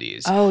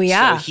 70s. Oh,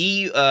 yeah. So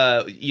he,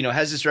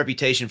 has this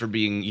reputation for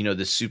being,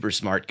 the super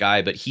smart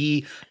guy, but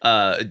he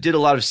did a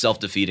lot of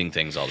self-defeating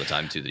things all the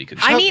time too that he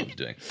couldn't stop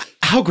doing.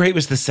 How great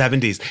was the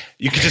 70s?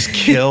 You could just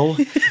kill,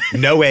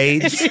 no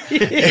AIDS.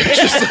 It's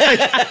just like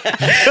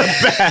the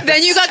best.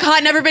 Then you got caught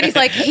and everybody's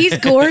like, he's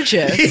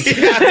gorgeous. There's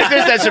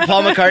that Sir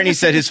Paul McCartney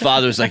said his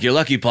father was like, "You're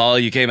lucky, Paul.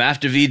 You came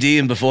after VD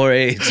and before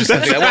AIDS." Or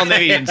something. Well,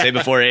 maybe he didn't say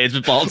before AIDS,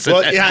 but Paul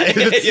said that. Yeah,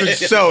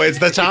 it's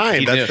the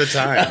time. That's the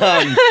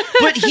time.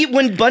 But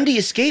when Bundy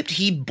escaped,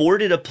 he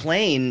boarded a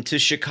plane to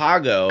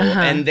Chicago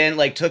and then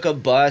took a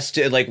bus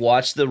to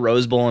watch the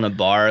Rose Bowl in a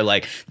bar.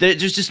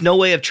 There's just no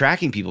way of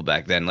tracking people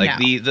back then.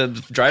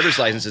 The driver's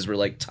licenses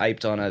were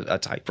typed on a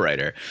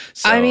typewriter.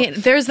 So. I mean,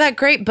 there's that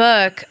great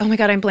book. Oh my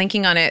God, I'm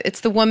blanking on it.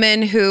 It's the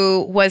woman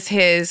who was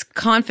his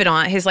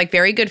confidant, his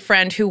very good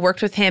friend who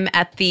worked with him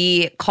at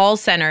the call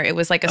center. It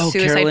was a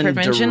suicide Carolyn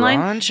prevention line.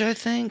 I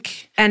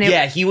think. And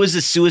he was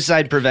a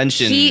suicide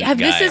prevention guy.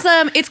 This is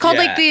it's called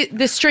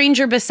the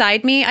Stranger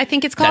Beside Me, I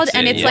think it's called. That's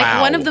and it, it's yeah.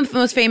 one of the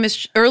most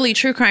famous early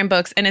true crime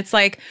books. And it's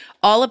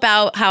all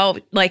about how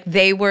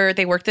they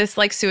worked this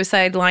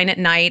suicide line at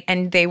night,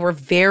 and they were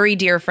very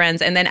dear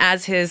friends. And then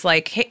as his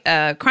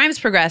crimes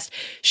progressed,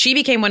 she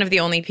became one of the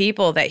only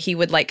people that he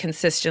would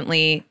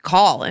consistently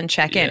call and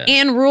check in.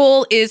 Anne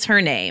Rule is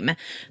her name.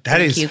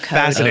 That is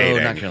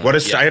fascinating.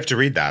 I have to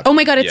read that. Oh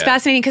my God, it's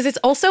fascinating because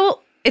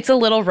it's a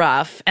little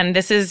rough, and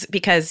this is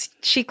because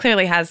she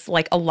clearly has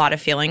a lot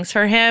of feelings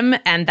for him,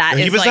 and that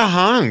he was a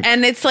hunk.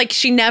 And it's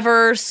she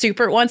never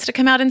super wants to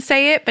come out and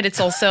say it, but it's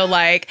also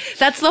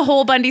that's the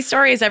whole Bundy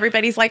story. Is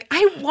everybody's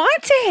I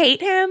want to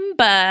hate him,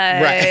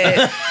 but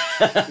right.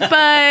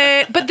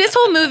 but this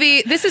whole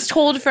movie, this is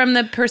told from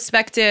the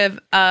perspective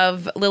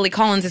of Lily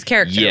Collins'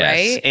 character,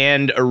 right?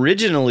 And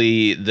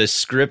originally the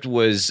script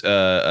was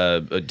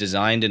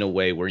designed in a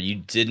way where you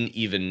didn't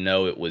even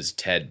know it was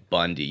Ted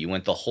Bundy. You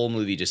went the whole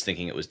movie just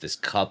thinking it was this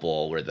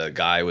couple where the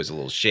guy was a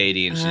little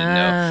shady and she didn't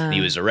know. And he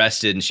was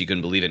arrested and she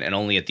couldn't believe it. And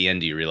only at the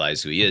end do you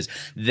realize who he is.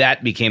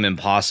 That became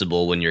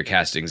impossible when you're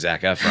casting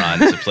Zac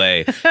Efron to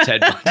play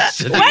Ted Bundy.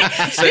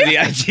 So the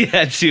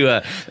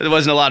idea there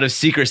wasn't a lot of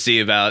secrecy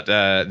about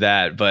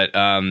that.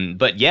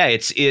 But yeah,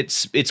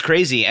 it's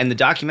crazy. And the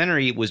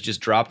documentary was just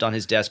dropped on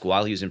his desk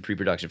while he was in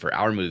pre-production for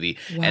our movie.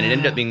 Wow. And it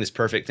ended up being this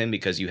perfect thing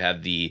because you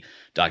have the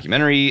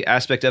documentary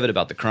aspect of it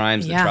about the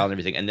crimes, the trial and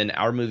everything. And then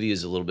our movie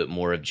is a little bit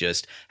more of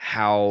just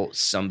how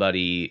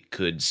somebody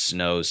could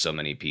snow so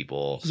many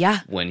people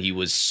when he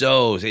was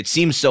it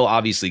seems so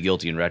obviously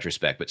guilty in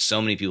retrospect, but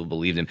so many people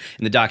believed him.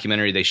 In the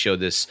documentary, they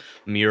showed this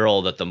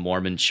mural that the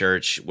Mormon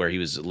church where he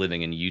was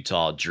living in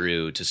Utah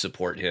drew to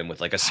support him with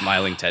a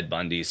smiling Ted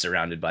Bundy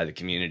surrounded by the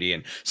community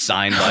and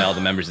signed by all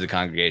the members of the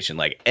congregation.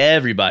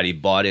 Everybody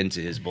bought into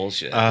his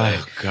bullshit.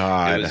 Oh,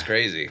 God. It was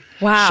crazy.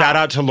 Wow. Shout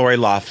out to Lori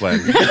Loughlin.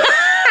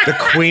 The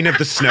queen of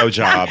the snow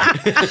job.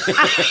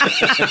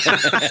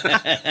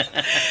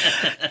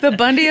 The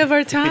Bundy of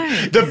our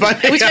time. The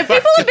Bundy Which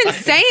people have been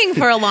saying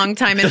for a long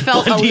time and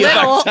felt a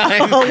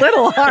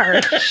little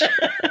harsh.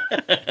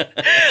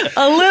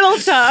 A little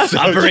tough.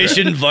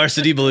 Operation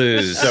Varsity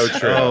Blues. So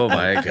true. Oh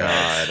my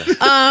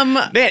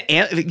God. Man,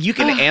 you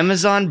can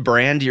Amazon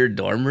brand your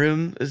dorm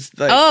room. Yes.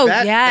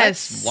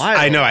 That's wild.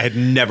 I know. I had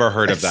never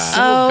heard of that.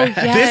 Oh,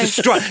 yes.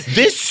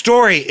 This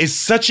story is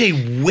such a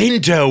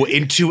window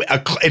into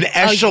an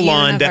echelon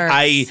that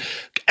I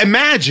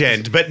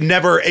imagined, but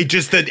never.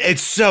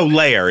 It's so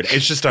layered.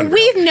 It's just unreal.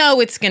 We know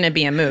it's going to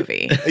be a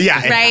movie.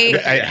 Yeah, right.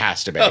 It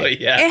has to be. Oh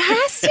yeah, it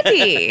has to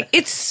be.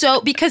 It's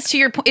so because to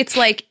your point, it's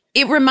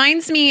It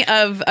reminds me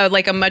of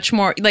like a much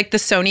more like the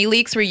Sony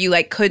leaks where you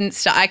like couldn't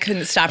stop. I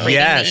couldn't stop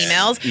reading the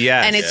emails.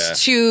 Yes. And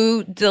it's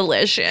too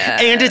delicious.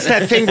 And it's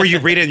that thing where you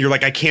read it and you're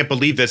like, I can't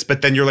believe this.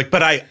 But then you're like,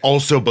 but I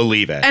also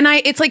believe it. And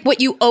it's like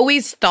what you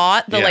always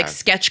thought the like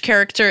sketch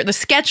character, the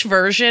sketch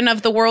version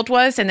of the world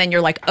was. And then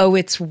you're like, oh,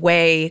 it's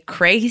way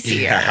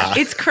crazier. Yeah.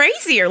 It's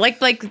crazier. Like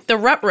the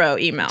Rutrow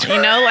email, you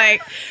know,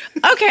 like,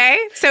 okay,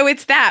 so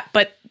it's that,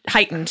 but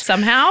heightened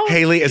somehow.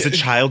 Haley, as a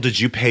child, did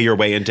you pay your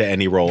way into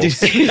any roles?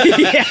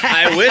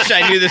 I wish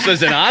I knew this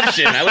was an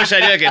option. I wish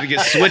I knew I could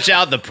switch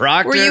out the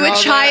proctor. Were you a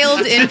child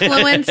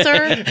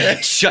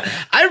influencer?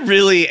 I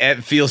really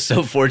feel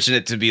so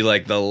fortunate to be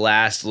like the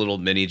last little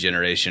mini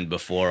generation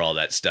before all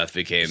that stuff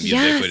became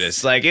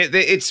ubiquitous. Like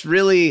it's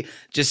really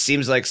just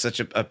seems like such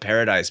a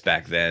paradise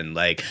back then.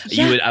 Like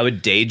I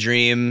would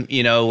daydream,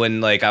 you know, when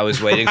like I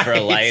was waiting for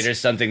a light or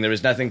something. There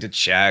was nothing to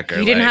check. Or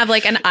you didn't have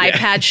like an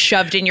iPad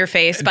shoved in your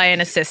face by an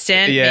assistant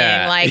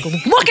being like,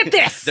 look at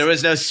this. There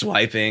was no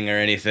swiping or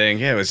anything.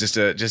 Yeah, it was just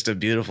a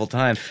beautiful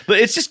time. But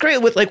it's just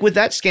great with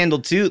that scandal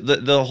too.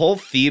 The whole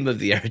theme of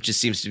the era just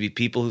seems to be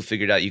people who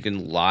figured out you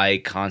can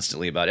lie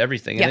constantly about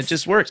everything, and it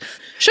just works.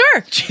 Sure.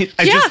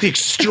 And just the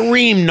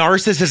extreme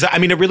narcissism. I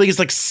mean, it really is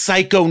like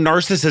psycho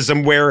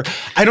narcissism where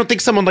I don't think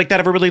someone like that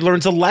ever really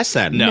learns a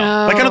lesson.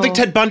 No. Like, I don't think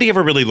Ted Bundy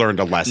ever really learned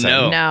a lesson.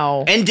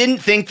 No. And didn't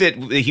think that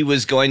he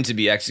was going to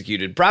be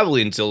executed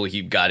probably until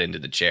he got into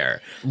the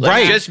chair. Like,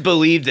 right. Just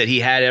believed that he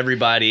had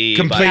everybody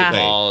completely by the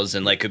balls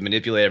and like could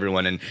manipulate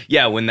everyone. And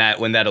yeah, when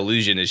that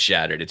illusion is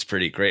shattered, it's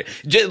pretty great.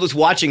 Just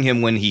watching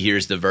him when he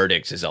hears the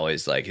verdicts is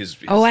always like his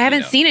I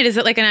haven't seen it. Is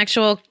it like an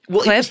actual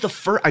clip? It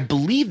was I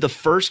believe the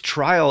first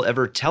trial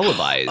ever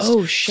televised.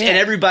 Oh, shit. And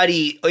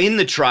everybody in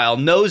the trial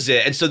knows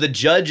it. And so the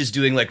judge is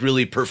doing like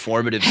really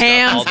performative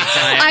stuff all the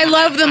time. I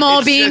love them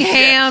all being just,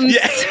 hams.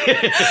 Yeah.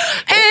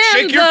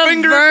 And shake your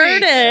finger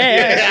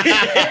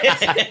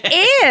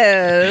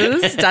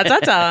is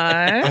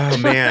Oh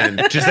man,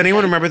 does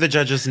anyone remember the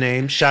judge's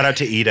name? Shout out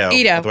to Ito.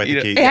 Ito.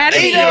 It had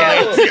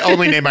Ito. It's the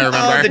only name I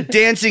remember. Oh, the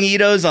dancing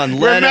Itos on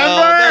Leno.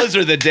 Remember? Those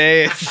are the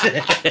days.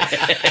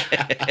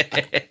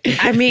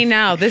 I mean,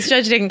 no, this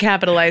judge didn't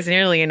capitalize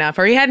nearly enough,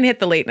 or he hadn't hit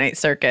the late night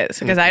circuits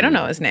because I don't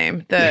know his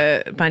name.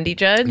 The Bundy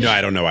judge. No,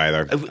 I don't know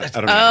either. I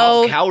don't know.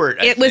 Oh,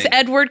 Cowart. It was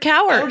Edward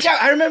Cowart.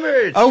 I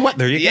remember. Oh, what?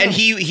 There you go. And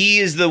he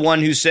is the one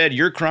who said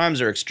your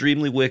crimes are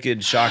extremely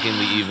wicked,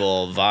 shockingly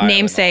evil, vile.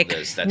 Namesake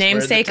of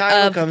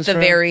the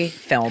very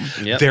film.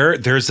 Yep.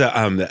 There's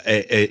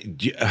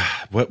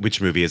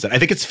which movie is it? I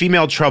think it's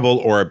Female Trouble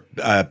or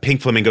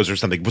Pink Flamingos or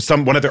something.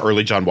 One of the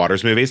early John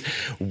Waters movies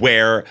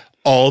where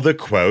all the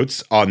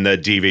quotes on the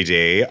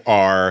DVD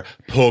are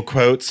pull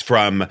quotes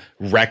from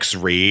Rex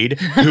Reed,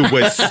 who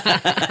was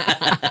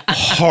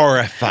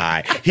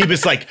horrified. He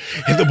was like,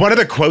 one of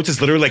the quotes is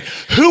literally like,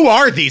 who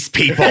are these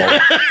people?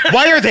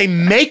 Why are they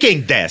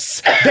making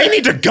this? They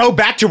need to go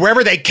back to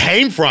wherever they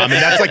came from. And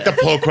that's like the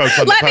pull quotes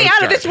on the poster. Let me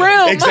out of this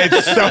room.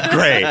 It's so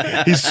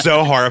great. He's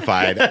so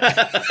horrified.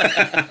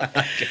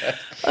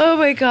 Oh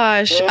my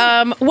gosh.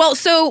 Well,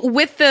 so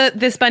with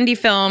this Bundy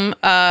film,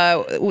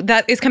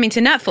 that is coming to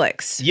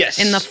Netflix. Yes.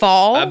 In the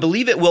fall. I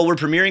believe it. Well, we're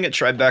premiering at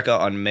Tribeca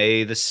on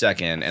May the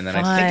 2nd, and then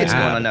I think it's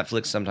going on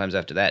Netflix sometimes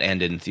after that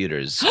and in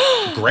theaters.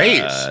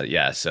 Great.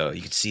 Yeah, so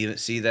you can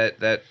see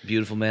that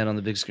beautiful man on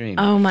the big screen.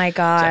 Oh my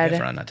God. Zac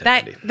Efron, not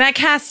Ted Bundy. That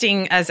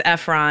casting as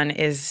Efron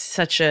is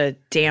such a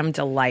damn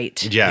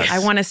delight. Yes. I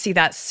want to see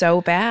that so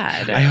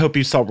bad. I hope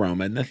you saw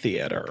Roma in the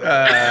theater.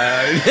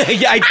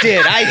 Yeah, I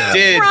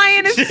did.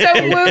 Ryan is so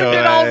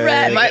wounded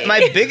already.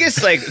 My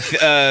biggest like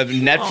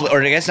Netflix,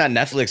 or I guess not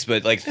Netflix,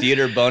 but like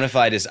theater bona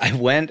fide is I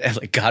went and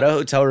like got a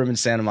hotel room in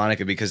Santa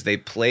Monica because they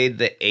played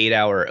the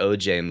 8-hour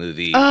OJ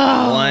movie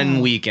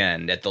one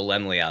weekend at the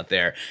Lemley out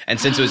there, and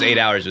since it was 8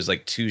 hours, it was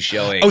like 2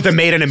 showings. Oh, the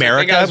Made in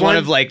America. I think I was one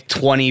of like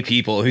 20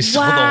 people who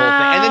saw the whole thing,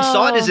 and then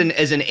saw it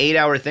as an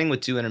 8-hour thing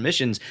with 2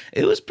 intermissions.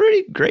 It was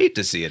pretty great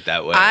to see it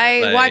that way.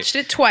 I watched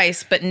it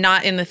twice, but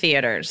not in the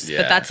theaters.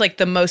 Yeah. But that's like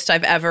the most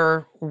I've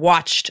ever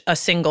watched a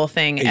single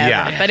thing ever.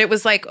 Yeah. But it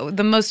was like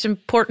the most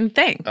important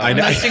thing. I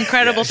know. The most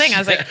incredible thing. I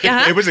was like,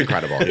 It was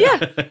incredible.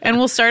 yeah. And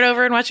we'll start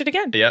over and watch it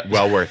again. Yep.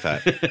 Well worth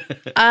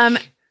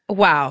it.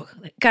 Wow.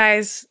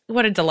 Guys,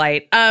 what a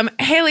delight.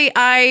 Haley,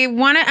 I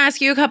want to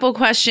ask you a couple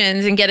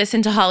questions and get us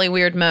into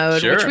Hollyweird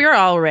mode, Sure. which we're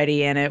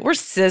already in it. We're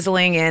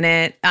sizzling in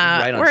it.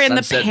 Right on we're in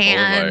the Sunset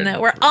pan.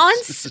 Boulevard. We're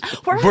on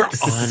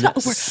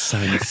Sunset.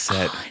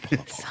 Sunset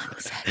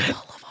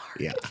Boulevard.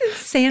 Yeah. It's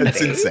insanity.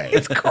 It's insane.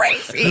 It's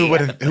crazy. Who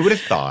would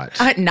have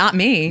thought? Not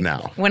me.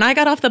 No. When I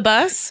got off the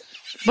bus,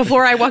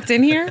 before I walked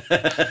in here,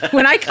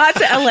 when I got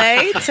to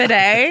LA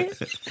today,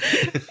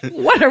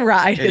 what a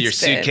ride And it's your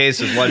been.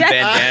 suitcase with one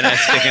bandana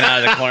sticking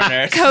out of the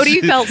corner.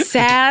 Cody felt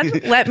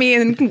sad. Let me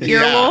in,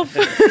 Earwolf.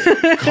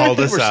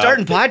 Called us We're up.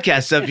 starting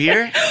podcasts up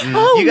here.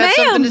 Oh, You got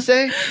ma'am. something to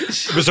say?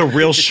 It was a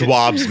real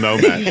Schwab's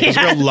moment. It was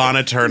real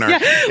Lana Turner. Yeah.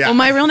 Well,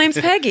 my real name's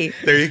Peggy.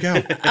 There you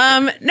go.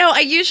 No,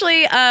 I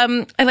usually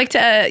I like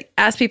to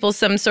ask people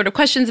some sort of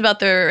questions about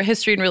their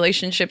history and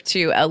relationship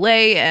to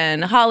LA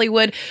and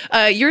Hollywood.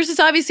 Yours is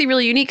obviously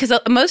really unique because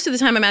most of the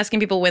time I'm asking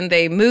people when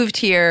they moved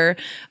here,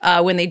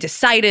 when they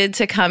decided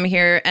to come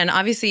here. And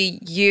obviously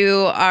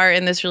you are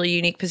in this really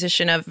unique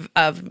position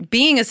of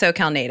being a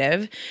SoCal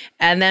native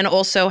and then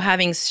also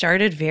having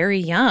started very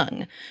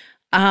young.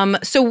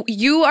 So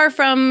you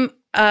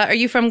are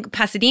you from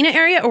Pasadena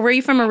area or where are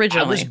you from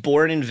originally? I was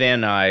born in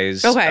Van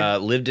Nuys. Okay.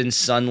 Lived in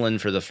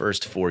Sunland for the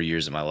first 4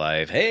 years of my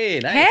life. Hey,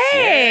 nice.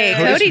 Hey,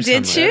 Yeah. Cody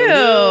did too.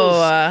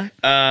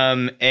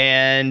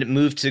 And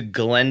moved to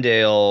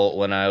Glendale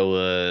when I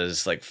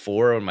was like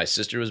 4 when my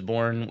sister was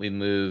born. We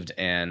moved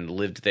and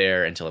lived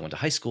there until I went to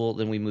high school.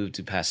 Then we moved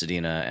to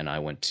Pasadena and I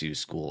went to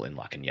school in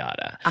La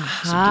Cañada.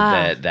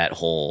 So did that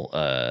whole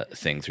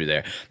thing through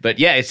there. But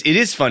yeah, it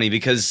is funny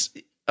because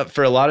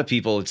for a lot of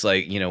people, it's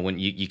like, you know, when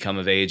you come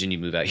of age and you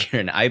move out here,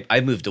 and I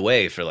moved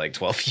away for like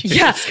 12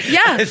 years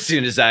as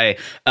soon as I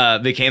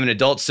became an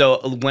adult.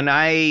 So when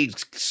I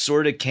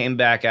sort of came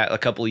back a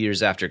couple of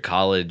years after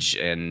college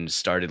and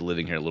started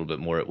living here a little bit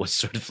more, it was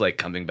sort of like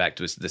coming back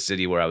to the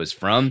city where I was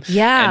from.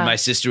 Yeah. And my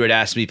sister would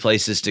ask me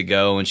places to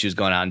go when she was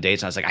going on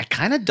dates. And I was like, I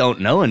kind of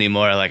don't know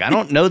anymore. Like, I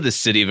don't know this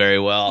city very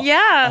well.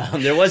 Yeah.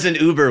 There wasn't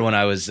Uber when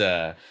I was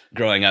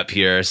growing up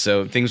here,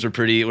 so things were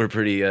pretty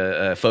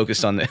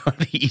focused on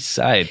the east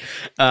side.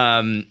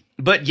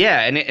 But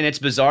yeah, and it's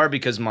bizarre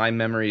because my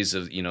memories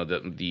of, you know,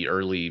 the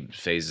early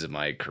phases of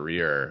my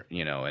career,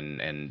 you know,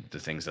 and the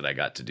things that I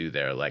got to do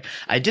there, like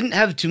I didn't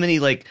have too many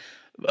like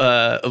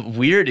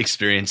weird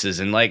experiences,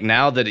 and like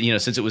now that, you know,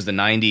 since it was the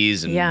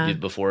 90s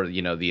and before,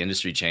 you know, the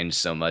industry changed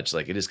so much,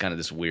 like it is kind of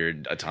this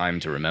weird time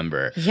to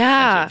remember and to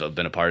have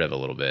been a part of a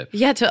little bit.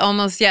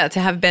 To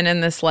have been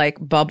in this like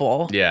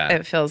bubble.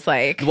 It feels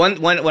like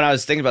when I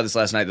was thinking about this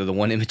last night, though, the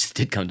one image that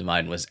did come to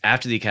mind was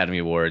after the Academy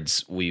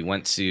Awards, we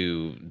went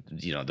to,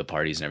 you know, the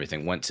parties and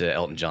everything, went to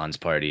Elton John's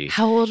party.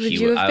 How old would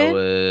you have been? I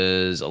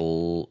was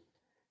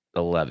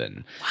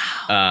 11.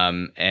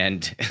 Wow.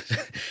 And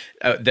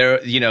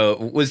there, you know,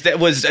 was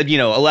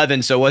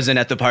 11, so wasn't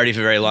at the party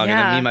for very long. And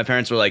then me and my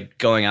parents were like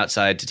going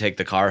outside to take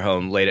the car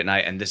home late at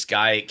night, and this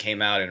guy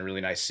came out in a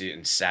really nice suit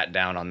and sat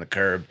down on the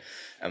curb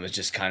and was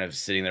just kind of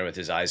sitting there with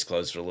his eyes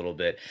closed for a little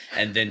bit,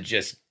 and then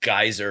just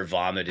geyser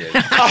vomited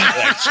like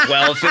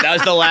 12 feet. That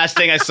was the last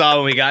thing I saw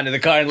when we got into the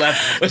car and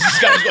left, was this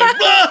guy was going,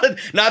 "Run!"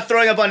 Not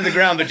throwing up onto the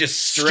ground, but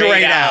just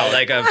straight out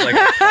like a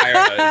fire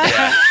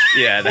hose.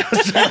 Yeah, that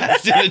was the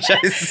last image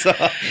I saw.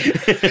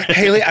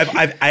 Haley,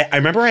 I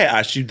remember I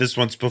asked you this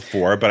once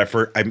before, but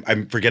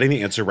I'm forgetting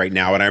the answer right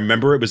now, and I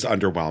remember it was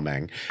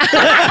underwhelming.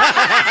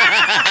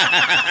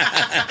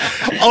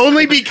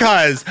 Only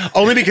because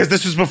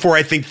this was before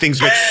I think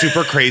things went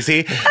super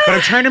crazy. But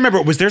I'm trying to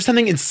remember, was there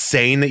something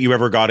insane that you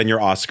ever got in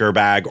your Oscar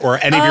bag or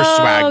any of your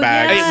swag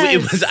bags? Yes.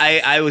 It was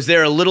I was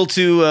there a little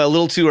too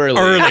early.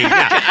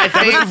 Yeah.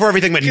 That was before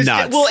everything went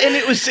nuts. Well, and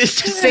it's the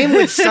same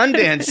with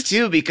Sundance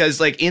too, because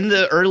like in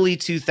the early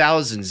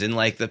 2000s, in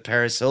like the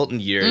Paris Hilton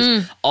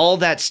years, all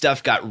that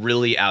stuff got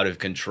really out of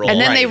control. And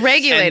then they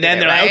regulated and then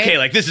they're it, like, okay,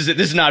 like this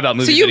is not about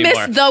movies so you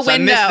anymore. Missed the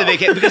window. I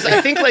missed the because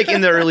I think like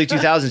in the early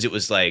 2000s, it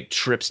was like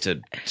trips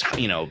to,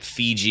 you know,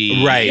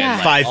 Fiji, right?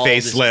 And, like, 5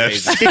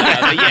 facelifts,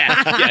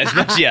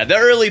 the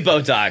early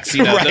Botox,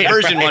 you know, the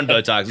version 1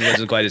 Botox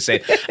wasn't quite as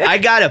safe. I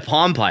got a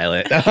Palm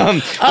Pilot, which for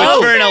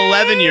an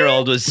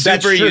 11-year-old was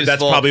super useful.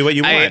 That's probably what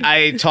you want.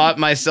 I taught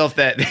myself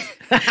that.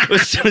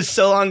 It was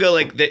so long ago,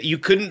 like that you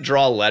couldn't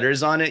draw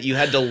letters on it. You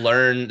had to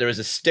learn. There was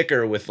a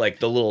sticker with like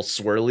the little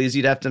swirlies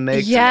you'd have to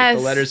make to make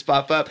the letters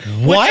pop up.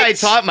 Which I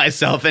taught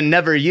myself and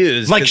never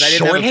used. Like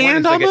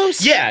shorthand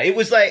almost? It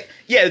was like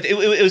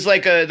it was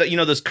like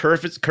those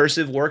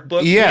cursive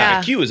workbooks. Yeah.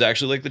 A Q was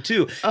actually like the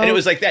 2, and it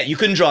was like that. You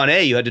couldn't draw an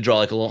A. You had to draw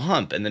like a little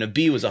hump, and then a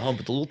B was a hump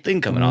with a little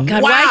thing coming off.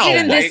 God, why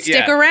didn't this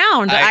stick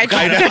around? I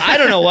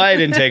don't know why it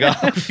didn't take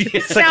off.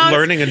 It's like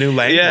learning a new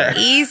language. Yeah.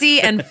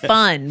 Easy and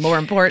fun, more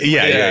importantly.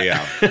 Yeah.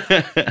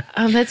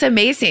 That's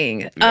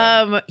amazing.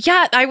 I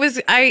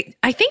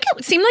think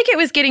it seemed like it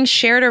was getting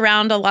shared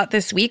around a lot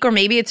this week, or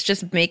maybe it's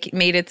just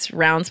made its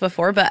rounds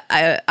before, but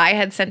I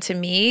had sent to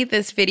me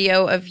this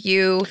video of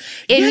you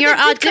in your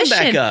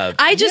audition.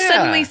 I just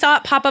suddenly saw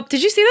it pop up.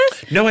 Did you see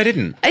this? No, I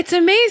didn't. It's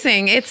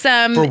amazing. It's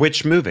for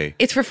which movie?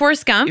 It's for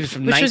Forrest Gump,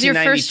 which was your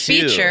first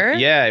feature.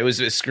 Yeah, it was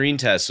a screen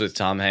test with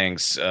Tom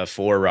Hanks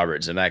for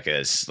Robert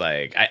Zemeckis.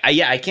 Like,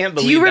 I can't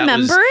believe. Do you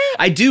remember it?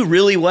 I do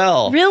really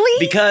well.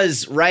 Really?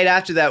 Because right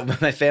after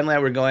that, my family and I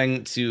were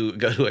going to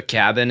go to a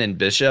cabin in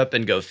Bishop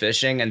and go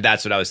fishing, and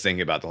that's what I was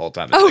thinking about the whole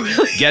time.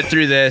 Like, get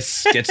through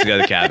this, get to go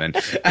to the cabin.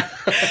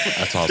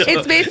 That's awesome.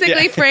 It's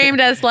basically framed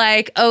as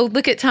like, oh,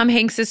 look at Tom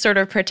Hanks is sort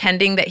of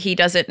pretending that he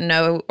doesn't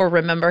know or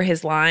remember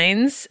his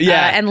lines.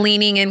 And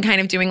leaning in,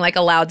 kind of doing like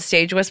a loud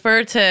stage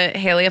whisper to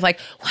Haley of like,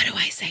 what do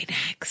I say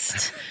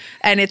next?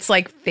 And it's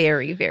like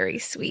very, very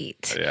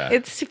sweet. Yeah.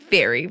 It's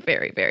very,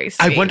 very, very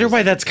sweet. I wonder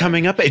why that's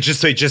coming up. It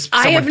just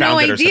I have no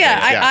idea.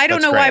 I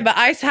don't know why, but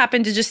I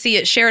happened to just see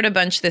it shared a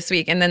bunch this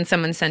week, and then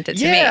someone sent it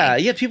to me.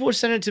 Yeah, people were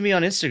sending it to me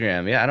on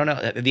Instagram. Yeah, I don't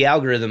know. The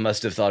algorithm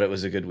must have thought it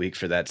was a good week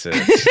for that to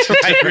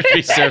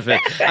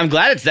resurface. I'm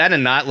glad it's that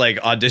and not like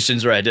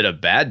auditions where I did a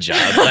bad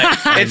job. Like,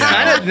 it's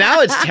kind of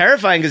now it's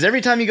terrifying because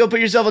every time you go put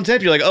yourself on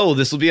tape, you're like, oh,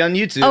 this will be on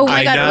YouTube. Oh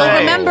my God. know. Well,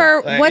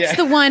 remember, what's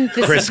the one?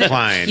 Chris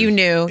Klein. You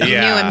knew. You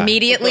knew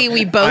immediately.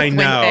 We both went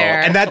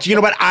there. And that's, you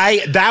know what?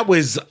 that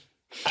was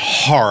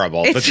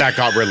horrible that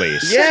got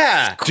released.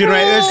 Yeah. Do you know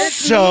what? That's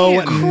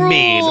so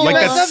mean. Like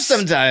That's that's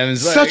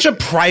sometimes. such a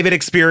private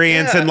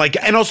experience, and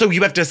also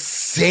you have to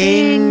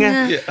sing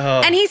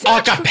and he's a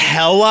not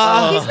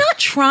cappella. he's not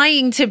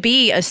trying to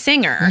be a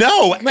singer.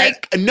 No,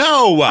 like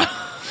no.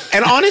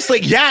 And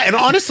honestly,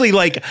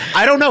 like,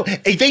 I don't know.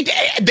 They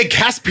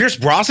cast Pierce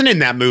Brosnan in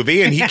that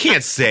movie, and he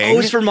can't sing. Oh, it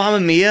was for Mamma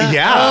Mia?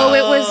 Yeah. Oh,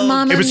 it was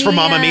Mamma Mia. It was for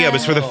Mamma Mia. It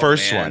was for the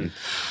first one.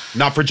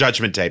 Not for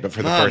Judgment Day, but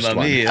for the first one.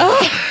 Mamma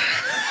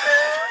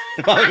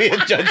Mia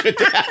Judgment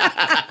Day.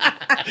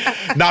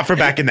 Not for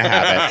Back in the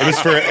Habit. It was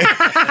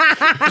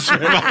for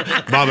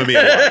Mamma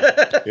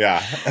Mia.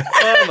 Yeah.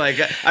 Oh my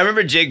God. I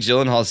remember Jake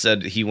Gyllenhaal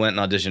said he went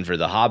and auditioned for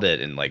The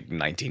Hobbit in like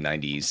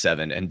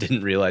 1997 and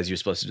didn't realize you were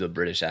supposed to do a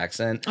British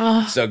accent.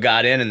 So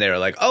got in and they were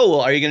like, oh,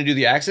 well, are you going to do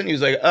the accent? He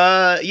was like,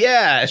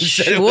 yeah.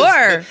 Sure. It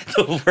was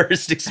the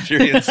worst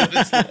experience of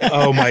his life.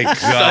 Oh my God.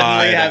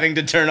 Suddenly having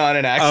to turn on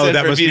an accent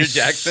that for must Peter be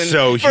Jackson.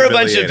 so for a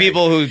bunch humiliating. of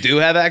people who do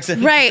have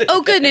accents. Right.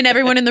 Oh, good. And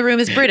everyone in the room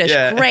is British.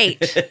 Yeah.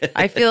 Great.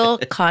 I feel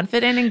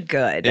confident and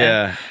good.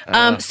 Yeah.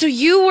 So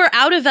you were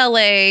out of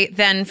LA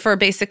then for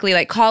basically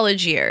like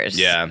college years.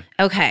 Yeah.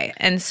 Okay.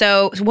 And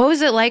so what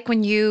was it like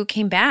when you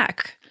came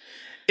back?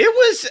 It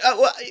was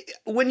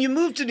when you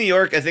move to New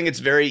York. I think it's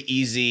very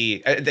easy,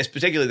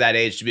 particularly that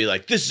age, to be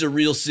like, "This is a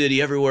real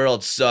city. Everywhere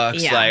else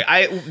sucks." Yeah.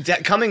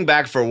 Like coming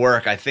back for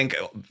work, I think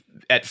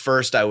at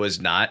first I was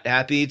not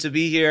happy to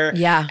be here.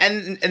 Yeah,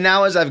 and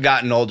now as I've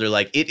gotten older,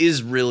 like it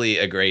is really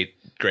a great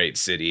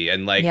city,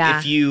 and like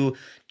if you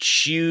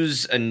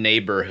choose a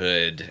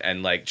neighborhood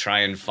and like try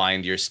and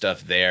find your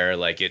stuff there,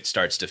 like it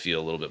starts to feel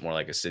a little bit more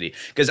like a city.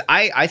 Because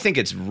I think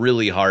it's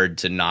really hard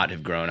to not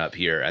have grown up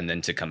here and then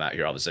to come out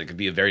here all of a sudden. It could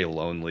be a very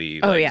lonely,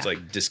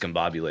 like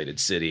discombobulated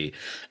city.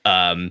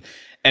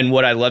 And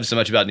what I love so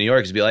much about New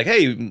York is to be like,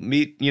 hey,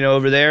 meet,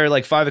 over there,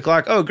 like 5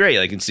 o'clock. Oh, great.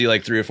 I can see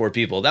like 3 or 4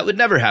 people. That would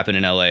never happen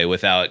in LA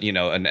without, a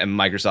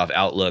Microsoft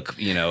Outlook,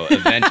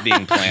 event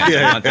being planned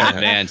a month in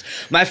advance.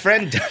 My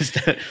friend does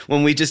that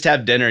when we just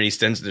have dinner and he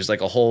sends, there's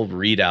like a whole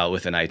readout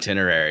with an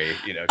itinerary,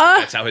 'cause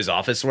that's how his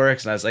office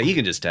works. And I was like, you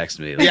can just text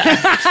me. Like,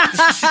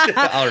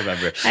 I'll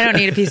remember. I don't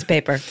need a piece of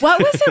paper.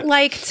 What was it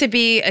like to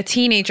be a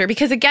teenager?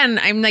 Because again,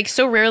 I'm like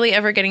so rarely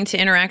ever getting to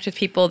interact with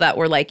people that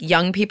were like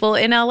young people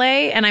in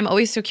LA. And I'm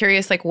always so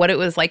curious like what it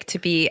was like to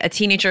be a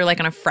teenager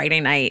like on a Friday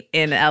night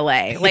in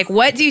LA. Like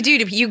what do you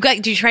do?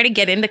 Do you try to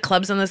get into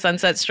clubs on the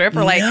Sunset Strip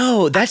or like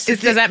no, does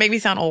that make me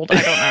sound old?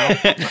 I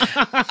don't know.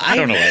 I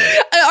don't know.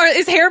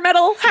 Is hair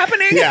metal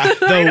happening? Yeah.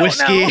 The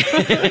whiskey.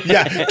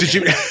 Yeah. Did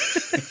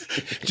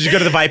you go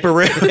to the Viper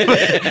Room?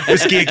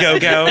 Whiskey a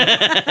Go-Go?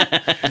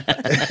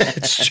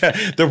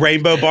 The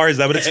Rainbow Bar, is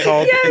that what it's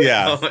called? Yes.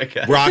 Yeah. Oh my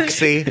God.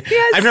 Roxy?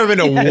 Yes. I've never been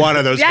to one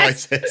of those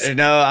places.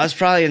 No, I was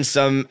probably in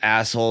some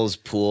asshole's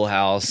pool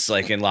house,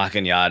 like in La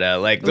Cañada.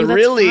 Like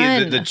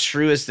the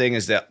truest thing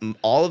is that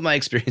all of my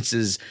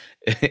experiences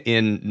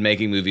in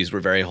making movies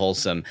were very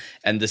wholesome,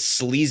 and the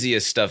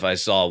sleaziest stuff I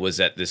saw was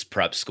at this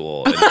prep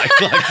school.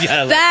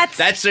 And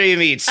that's where you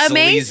meet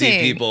sleazy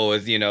people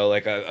with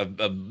like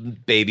a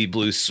baby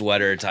blue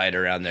sweater tied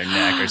around their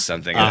neck or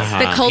something.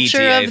 The culture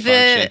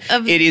PTA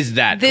of it is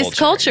that this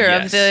culture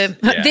yes.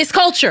 this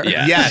culture.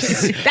 Yeah.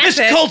 Yes. That's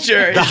this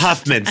culture. The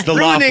Huffmans, the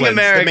ruining Laughlins,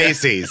 America. the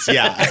Macy's.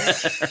 Yeah.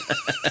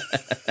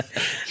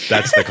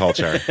 That's the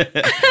culture.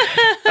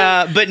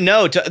 But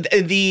no,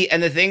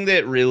 the thing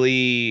that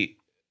really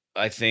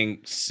I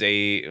think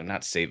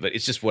but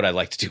it's just what I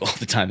like to do all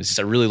the time. It's just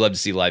I really love to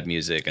see live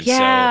music. And so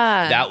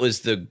that was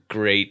the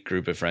great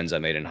group of friends I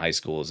made in high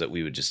school, is that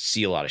we would just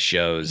see a lot of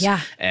shows. Yeah.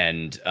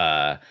 And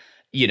my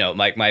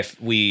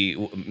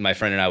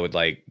friend and I would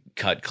like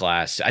cut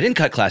class. I didn't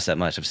cut class that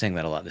much. I'm saying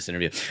that a lot in this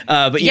interview.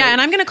 But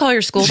and I'm going to call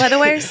your school, by the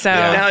way. So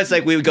now it's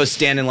like we would go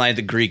stand in line at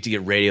the Greek to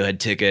get Radiohead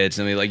tickets,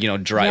 and we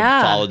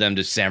follow them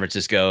to San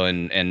Francisco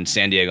and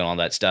San Diego and all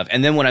that stuff.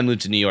 And then when I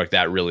moved to New York,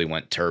 that really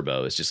went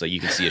turbo. It's just like you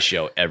can see a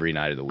show every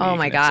night of the week. Oh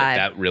my God. Like,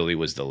 that really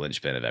was the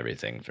linchpin of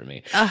everything for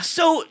me.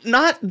 So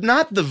not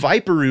the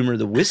Viper Room or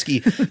the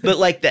whiskey, but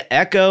like the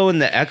Echo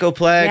and the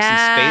Echoplex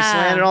and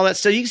Spaceland and all that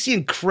stuff. You can see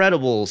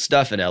incredible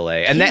stuff in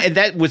LA. And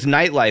that with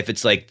nightlife,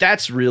 it's like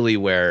that's really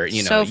where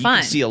you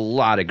can see a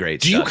lot of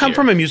great stuff. Do you come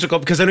from a musical?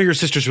 Because I know your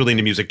sister's really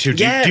into music too.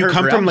 Do you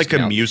come from like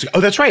a music? Oh,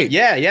 that's right.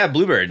 Yeah,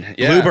 Bluebird.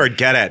 Yeah. Bluebird,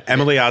 get it.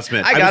 Emily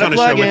Osment. I was on a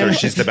show with her.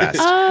 She's the best.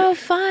 Oh,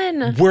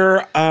 fun.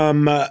 We're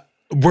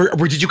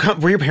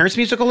Were your parents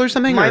musical or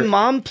something? My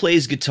mom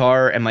plays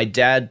guitar and my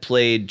dad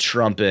played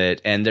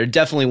trumpet, and there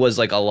definitely was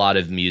like a lot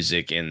of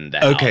music in the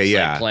house. Okay,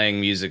 yeah. Like playing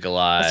music a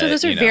lot. So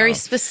those are very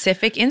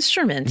specific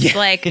instruments. Yeah.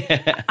 Like,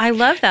 I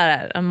love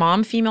that. A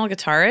mom female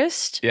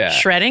guitarist Yeah.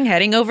 shredding,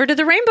 heading over to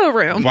the Rainbow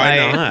Room.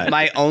 Why not?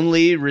 My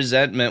only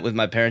resentment with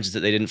my parents is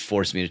that they didn't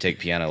force me to take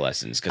piano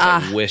lessons because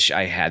I wish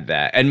I had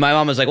that. And my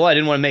mom was like, well, I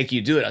didn't want to make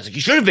you do it. I was like,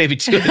 you should have made me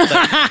do it. Like,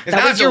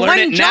 that was your learn one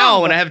it job.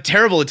 now when I have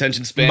terrible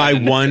attention span. My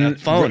and one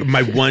phone.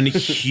 my one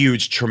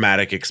huge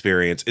traumatic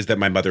experience is that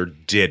my mother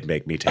did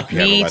make me take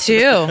piano Me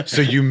lessons. too.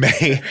 So you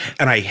may,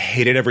 and I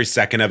hated every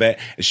second of it.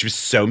 And she was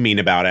so mean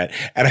about it.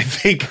 And I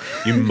think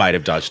you might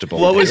have dodged a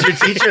bullet. What was your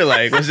teacher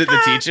like? Was it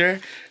the teacher?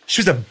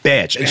 She was a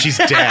bitch, and she's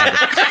dead.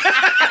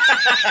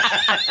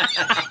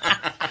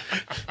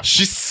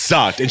 She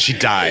sucked, and she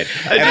died.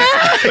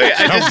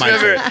 I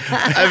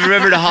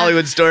remembered a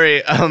Hollywood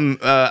story.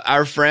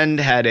 Our friend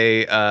had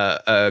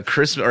a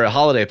Christmas or a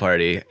holiday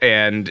party,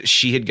 and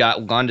she had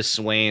gone to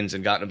Swain's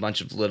and gotten a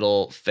bunch of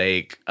little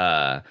fake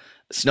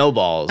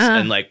snowballs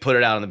and like put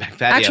it out on the back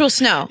patio. Actual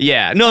snow.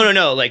 Yeah.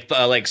 No. Like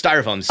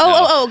styrofoam snow.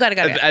 Oh, got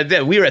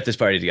it. We were at this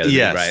party together.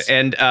 Yes. Right.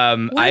 And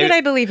Why did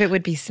I believe it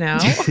would be snow?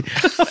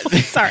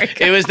 Sorry.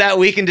 it was that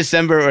week in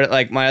December where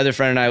like my other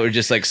friend and I were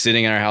just like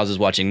sitting in our houses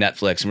watching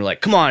Netflix, and we're like,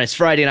 come on, it's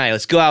Friday night.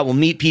 Let's go out. We'll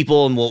meet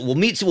people and we'll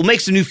make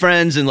some new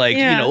friends, and like,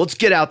 let's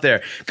get out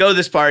there. Go to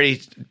this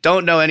party.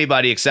 Don't know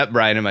anybody except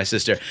Brian and my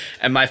sister.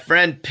 And my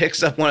friend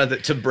picks up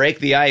to break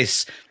the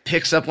ice,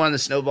 picks up one of the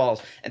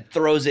snowballs and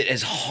throws it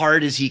as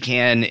hard as he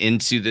can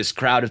into this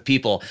crowd of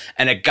people.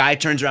 And a guy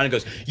turns around and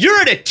goes, you're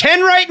at a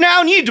 10 right now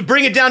and you need to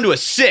bring it down to a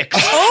 6.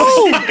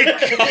 Oh my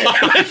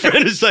God. My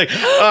friend is like,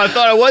 I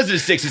thought I was at a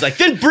 6. He's like,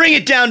 then bring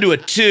it down to a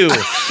 2.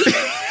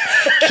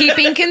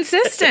 Keeping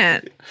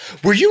consistent.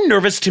 Were you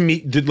nervous to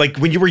meet, like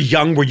when you were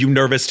young, were you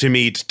nervous to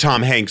meet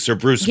Tom Hanks or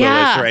Bruce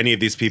Willis or any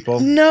of these people?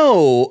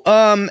 No.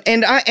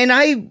 And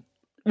I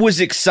was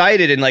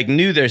excited and like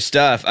knew their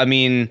stuff. I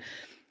mean,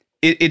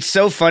 it's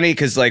so funny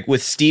because like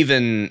with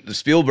Steven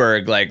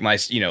Spielberg, like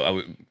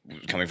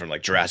coming from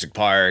like Jurassic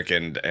Park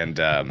and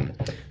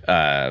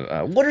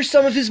what are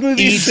some of his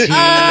movies? E.T.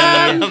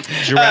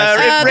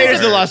 Raiders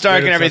of the Lost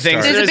Ark and everything.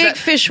 There's a big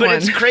fish but one.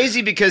 It's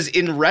crazy because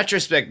in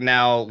retrospect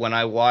now, when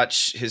I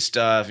watch his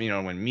stuff,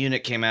 when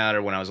Munich came out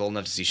or when I was old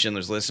enough to see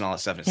Schindler's List and all that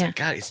stuff, and it's like,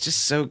 God, it's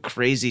just so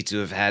crazy to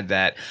have had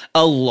that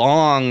a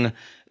long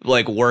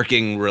like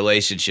working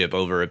relationship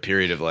over a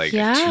period of like 2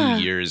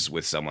 years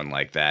with someone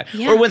like that,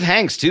 or with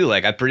Hanks too.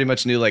 Like I pretty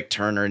much knew like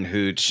Turner and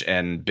Hooch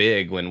and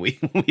Big when we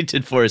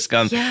did Forrest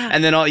Gump,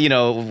 and then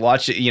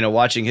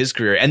watching his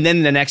career, and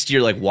then the next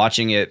year like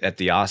watching it at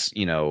the on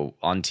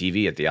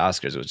TV at the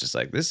Oscars, it was just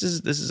like this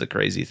is a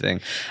crazy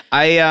thing.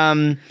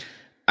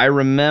 I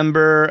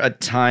remember a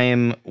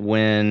time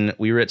when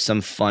we were at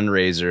some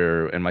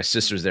fundraiser and my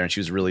sister was there and she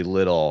was really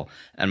little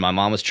and my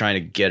mom was trying to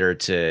get her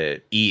to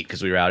eat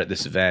because we were out at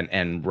this event,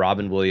 and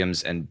Robin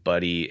Williams and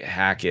Buddy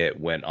Hackett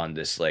went on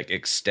this like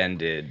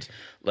extended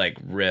like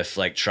riff,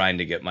 like trying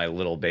to get my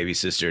little baby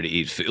sister to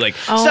eat food, like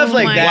stuff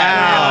like that.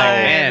 God. Like,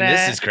 man,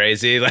 this is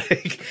crazy.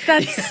 Like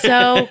That's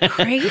so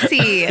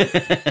crazy.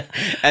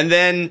 And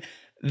then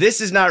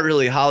this is not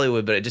really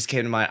Hollywood, but it just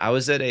came to mind. I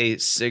was at a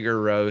Sigur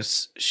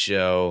Rós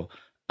show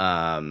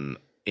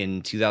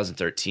in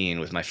 2013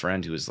 with my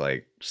friend who was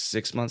like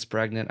 6 months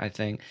pregnant, I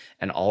think,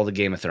 and all the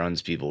Game of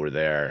Thrones people were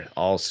there,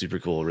 all super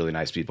cool, really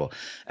nice people.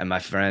 And my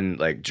friend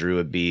like drew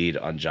a bead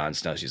on Jon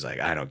Snow. She's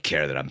like, I don't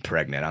care that I'm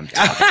pregnant. I'm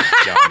talking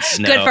to Jon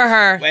Snow. Good for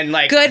her. And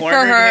like good for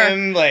cornered her.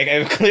 him, like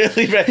I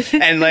clearly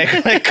and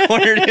like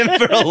cornered him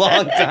for a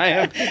long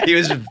time. He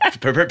was a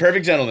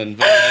perfect gentleman.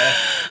 But,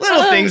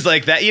 little things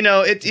like that,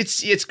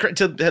 it's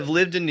to have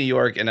lived in New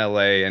York and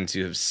LA and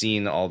to have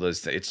seen all those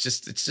things.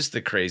 It's just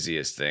the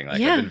craziest thing.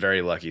 Like I've been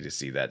very lucky to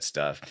see that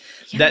stuff.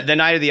 That the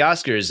night of the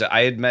Oscars,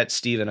 I had met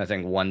Steven, I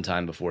think, one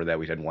time before that.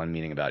 We'd had one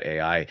meeting about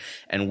AI,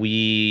 and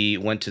we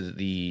went to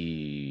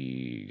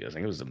I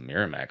think it was the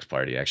Miramax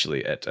party,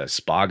 actually, at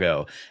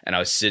Spago, and I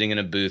was sitting in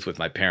a booth with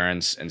my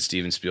parents and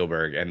Steven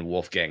Spielberg, and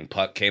Wolfgang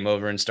Puck came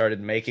over and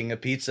started making a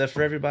pizza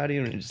for everybody,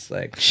 and we're just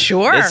like,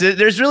 sure.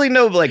 There's really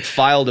no, like,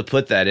 file to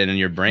put that in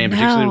your brain,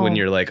 particularly when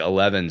you're, like,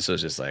 11, so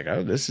it's just like,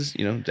 oh, this is,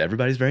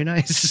 everybody's very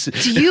nice.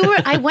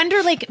 I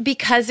wonder, like,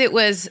 because it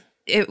was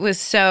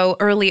so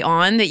early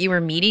on that you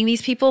were meeting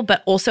these people,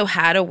 but also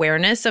had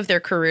awareness of their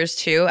careers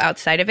too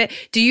outside of it.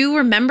 Do you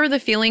remember the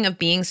feeling of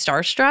being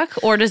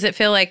starstruck, or does it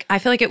feel like, I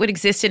feel like it would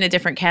exist in a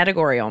different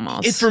category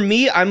almost? For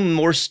me, I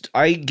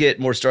get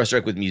more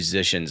starstruck with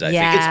musicians. I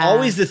think it's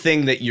always the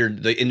thing that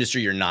the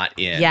industry you're not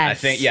in. Yes. I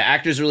think,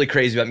 actors are really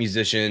crazy about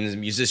musicians.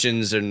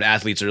 Musicians and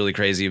athletes are really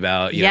crazy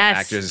about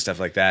actors and stuff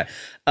like that.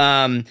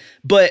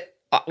 But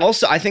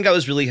also, I think I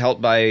was really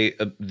helped by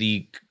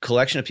the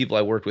collection of people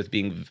I worked with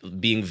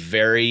being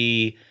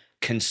very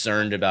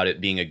concerned about it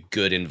being a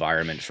good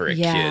environment for a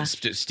kid.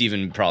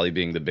 Steven probably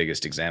being the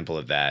biggest example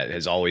of that,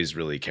 has always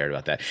really cared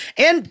about that.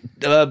 And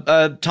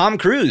Tom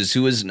Cruise,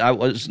 who was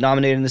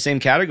nominated in the same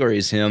category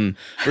as him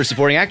for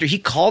supporting actor, he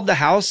called the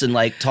house and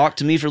like talked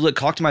to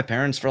my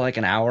parents for like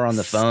an hour on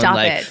the phone. Stop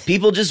like it.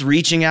 People just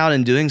reaching out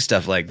and doing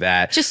stuff like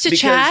that. Just to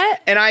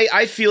chat? And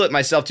I feel it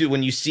myself too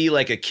when you see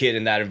like a kid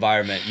in that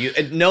environment,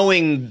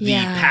 knowing the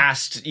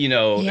past,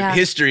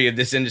 history of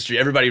this industry,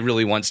 everybody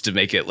really wants to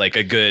make it like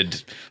a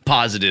good,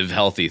 positive,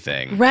 healthy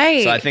thing.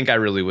 Right. So I think I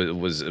really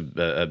was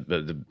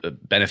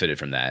benefited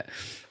from that.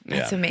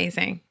 That's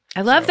amazing.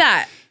 I love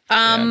that.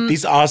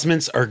 These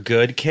Osmonts are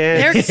good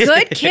kids. They're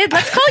good kids.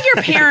 Let's call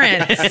your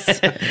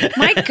parents.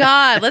 My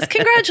God, let's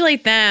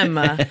congratulate them.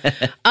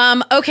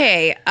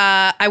 Okay,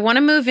 I want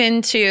to move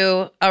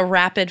into a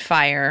rapid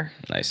fire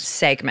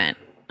segment.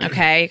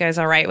 Okay, you guys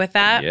all right with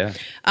that? Yeah.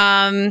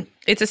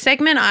 It's a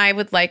segment I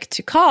would like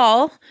to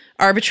call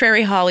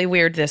Arbitrary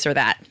Hollyweird This or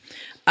That.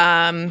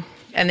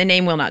 And the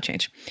name will not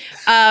change.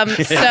 So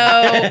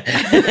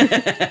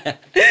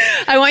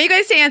I want you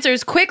guys to answer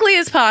as quickly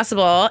as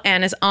possible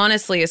and as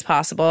honestly as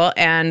possible.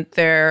 And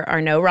there are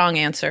no wrong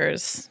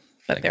answers,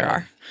 but there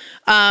are.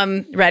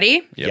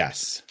 Ready? Yep.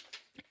 Yes.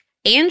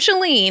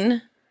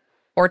 Angeline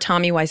or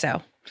Tommy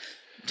Wiseau?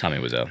 Tommy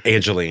Wiseau.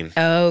 Angeline.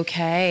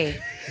 Okay.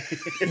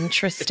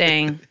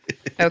 Interesting.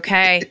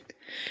 Okay.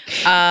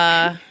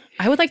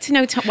 I would like to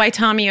know why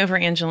Tommy over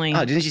Angeline.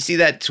 Oh, didn't you see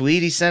that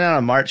tweet he sent out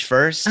on March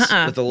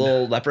 1st with the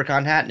little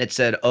leprechaun hat and it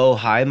said, "Oh,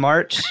 hi,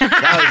 March"?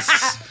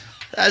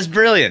 That was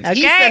brilliant. Okay.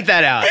 He sent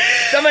that out.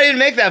 Somebody didn't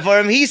make that for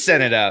him. He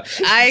sent it out.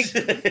 I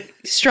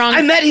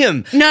met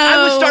him. No.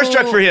 I was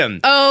starstruck for him.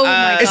 Oh, my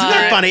God. Isn't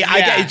that funny?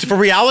 Yeah. It's for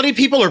reality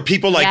people or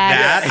people like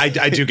that,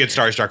 I do get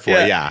starstruck for,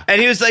 yeah.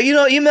 And he was like,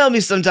 email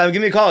me sometime.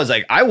 Give me a call. I was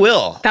like, I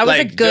will. That was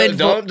like, a good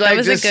Don't that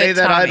was just a good say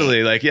that Tommy.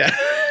 idly. Like, yeah.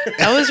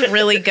 That was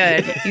really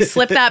good. You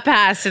slipped that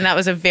past, and that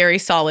was a very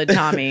solid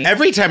Tommy.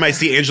 Every time I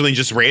see Angeline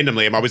just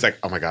randomly, I'm always like,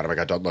 oh my God,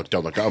 don't look.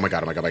 Oh my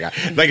God.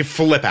 Like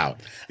flip out.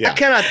 Yeah. I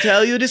cannot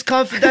tell you. It is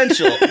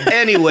confidential.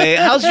 Anyway,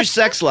 how's your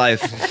sex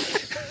life?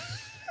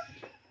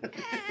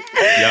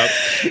 Yep.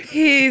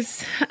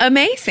 He's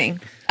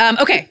amazing.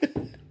 Okay,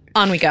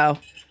 on we go.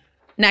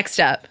 Next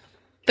up,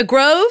 the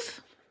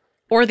Grove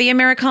or the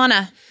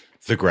Americana?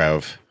 The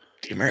Grove.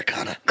 The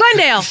Americana.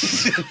 Glendale.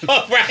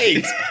 Oh,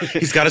 right.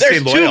 He's got to stay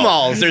There's loyal. two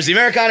malls. There's the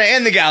Americana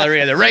and the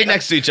Galleria. They're right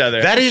next to each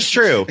other. That is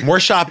true.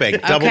 More shopping.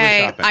 Double the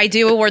Okay, shopping. I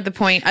do award the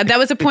point. That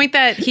was a point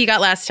that he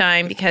got last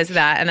time because of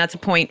that, and that's a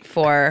point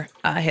for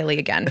Haley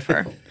again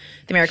for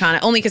the Americana,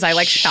 only because I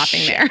like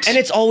shopping there. And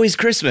it's always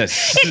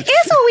Christmas. It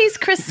is always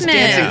Christmas.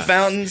 Dancing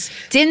fountains.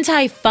 Din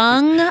Tai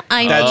Fung. That's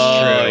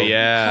Oh, true.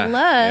 yeah.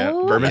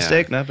 Hello. Yeah. Burma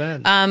steak, not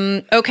bad.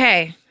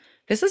 Okay,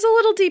 this is a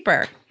little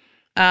deeper.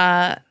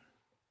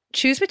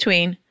 Choose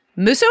between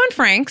Musso and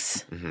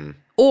Frank's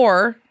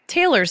or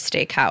Taylor's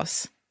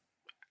Steakhouse.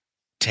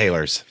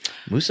 Taylor's.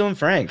 Musso and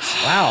Frank's.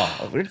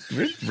 Wow. We're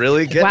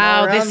really getting Wow,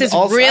 all around this is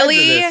all sides of really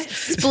this.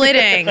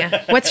 splitting.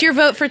 What's your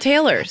vote for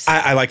Taylor's?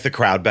 I like the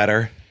crowd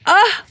better.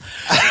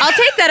 I'll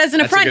take that as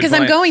an affront good because I'm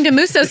point. going to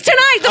Musso's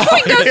tonight. The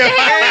point goes to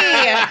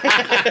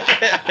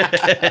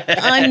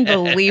Haley.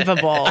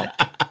 Unbelievable.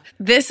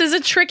 This is a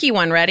tricky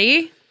one.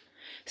 Ready?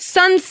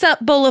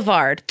 Sunset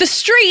Boulevard, the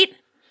street,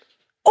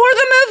 or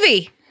the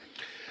movie?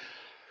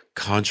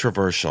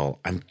 Controversial.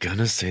 I'm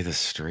gonna say the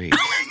street.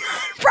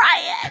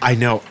 Bryan. I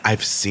know.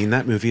 I've seen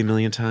that movie a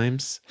million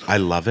times. I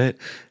love it.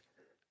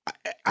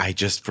 I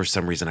just, for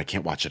some reason, I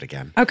can't watch it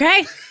again.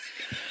 Okay.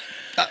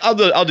 I'll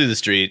do the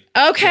street.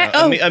 Okay.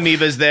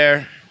 Amoeba's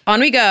there.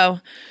 On we go.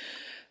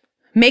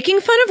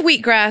 Making fun of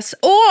wheatgrass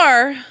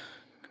or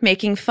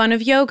making fun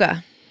of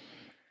yoga?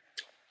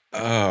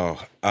 Oh,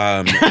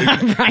 I'm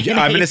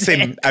gonna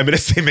say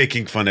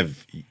making fun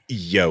of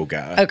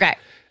yoga. Okay.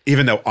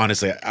 Even though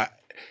honestly,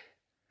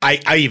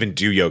 I even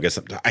do yoga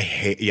sometimes. I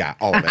hate,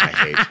 all of it. I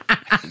hate.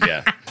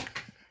 Yeah.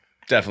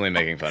 Definitely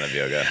making fun of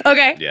yoga.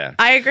 Okay. Yeah.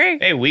 I agree.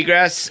 Hey,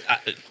 wheatgrass,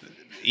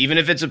 even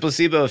if it's a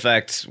placebo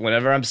effect,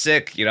 whenever I'm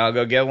sick, I'll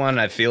go get one.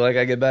 I feel like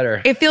I get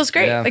better. It feels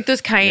great. Yeah. Like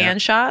those cayenne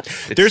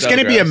shots. There's so going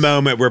to be a gross.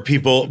 moment where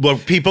people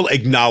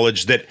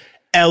acknowledge that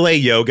LA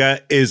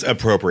yoga is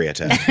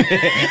appropriative.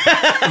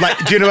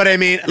 Like, do you know what I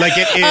mean? Like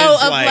it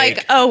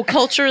is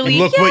culturally.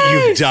 Look what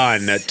you've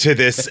done to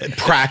this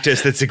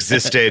practice that's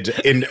existed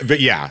in. But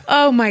yeah.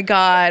 Oh my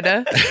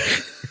God.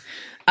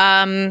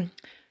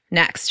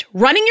 Next,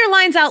 running your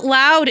lines out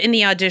loud in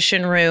the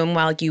audition room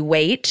while you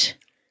wait,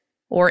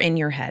 or in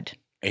your head.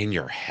 In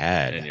your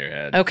head. In your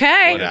head.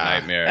 Okay. What a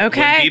nightmare.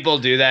 Okay. When people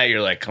do that,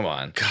 you're like, come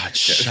on. God,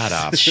 shut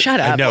up. Shut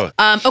up. I know.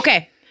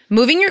 Okay.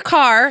 Moving your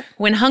car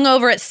when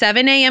hungover at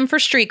 7 a.m. for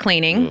street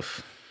cleaning,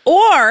 Oof.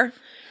 or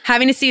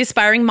having to see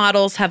aspiring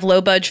models have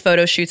low-budge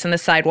photo shoots on the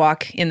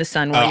sidewalk in the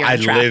sun while you're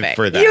in traffic. I live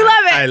for that. You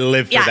love it. I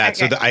live for that.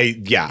 Okay. So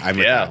I'm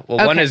with Yeah. you.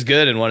 Well, one Okay. is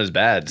good and one is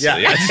bad. So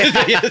Yeah.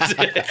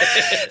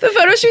 The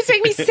photo shoots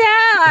make me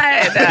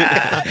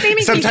sad. They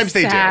make Sometimes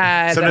me they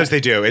sad. do. Sometimes they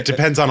do. It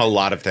depends on a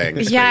lot of things.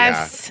 but yeah.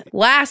 Yes.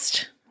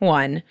 Last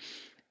one.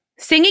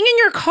 Singing in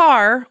your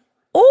car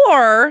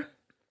or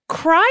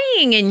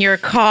crying in your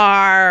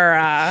car?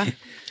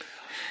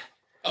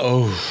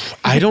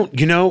 I don't,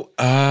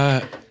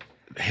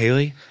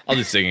 Haley? I'll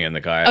do singing in the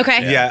car.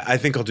 Okay. Yeah, I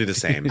think I'll do the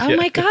same. Oh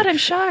my God, I'm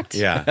shocked.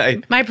 Yeah.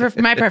 My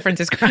preference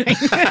is crying.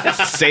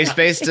 Safe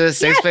space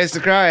to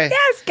cry.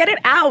 Yes, get it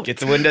out. Get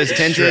the windows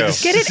tinted.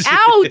 Get it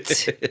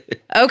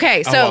out.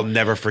 Okay, so I'll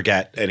never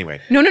forget.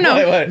 Anyway. No.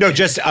 What? No,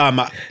 just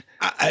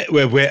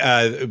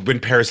when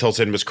Paris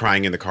Hilton was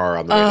crying in the car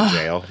on the way to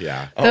jail.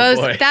 Yeah.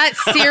 boy. That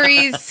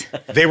series.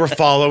 They were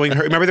following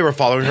her. Remember, they were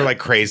following her like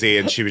crazy,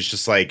 and she was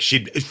just like,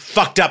 she'd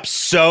fucked up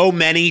so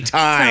many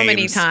times. So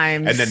many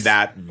times. And then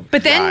that.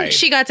 But then ride.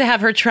 she got to have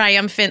her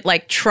triumphant,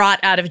 like, trot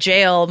out of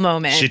jail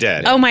moment. She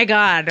did. Oh my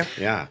God.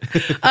 Yeah.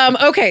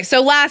 Okay,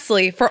 so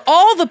lastly, for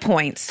all the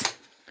points,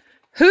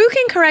 who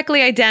can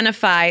correctly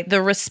identify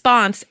the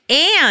response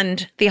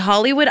and the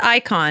Hollywood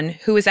icon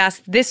who was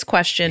asked this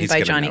question He's by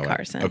gonna Johnny know it.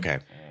 Carson? Okay.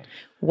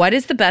 What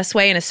is the best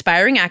way an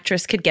aspiring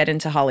actress could get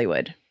into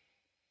Hollywood?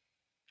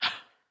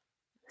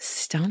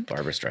 Stump?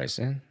 Barbara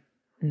Streisand.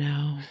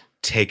 No.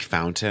 Take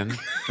Fountain.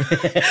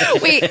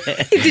 Wait,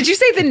 did you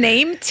say the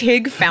name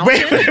Tig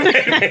Fountain?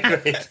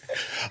 Wait.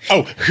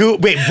 Oh,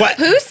 what?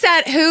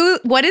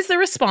 What is the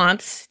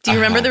response? Do you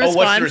remember the response?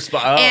 what's the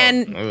response? Oh.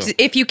 And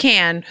if you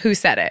can, who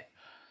said it?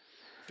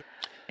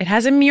 It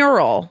has a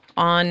mural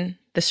on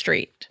the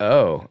street.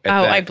 Oh.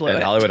 I blew at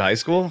it. Hollywood High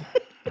School?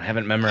 I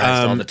haven't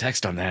memorized all the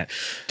text on that.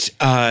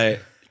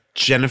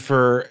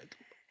 Jennifer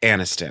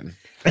Aniston.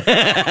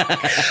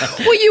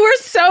 Well, you were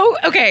so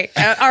okay.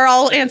 Are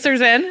all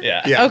answers in?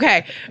 Yeah.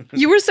 Okay.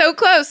 You were so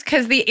close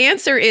because the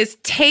answer is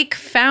Take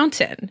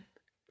Fountain.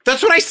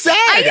 That's what I said.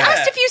 I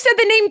asked if you said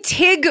the name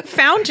Tig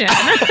Fountain.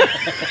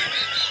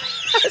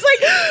 I was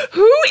like,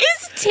 who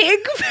is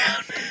Tig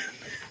Fountain?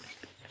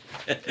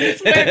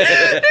 This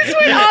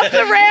went off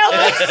the rails.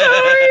 I'm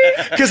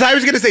sorry. Because I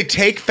was going to say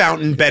Take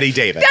Fountain, Betty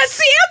Davis. That's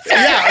the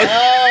answer.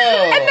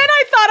 Yeah. And then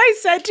I thought I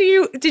said to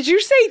you, did you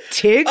say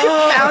Tig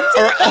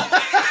Fountain?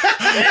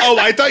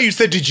 I thought you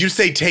said, did you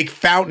say Take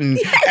Fountain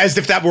as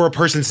if that were a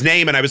person's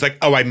name? And I was like,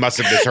 I must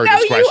have misheard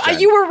this question.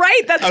 You were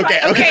right. That's Okay,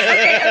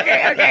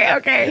 right.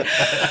 Okay.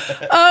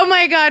 Oh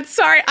my God.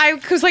 Sorry. I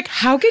was like,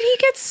 how could he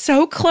get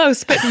so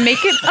close but make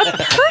it a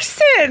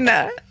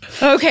person?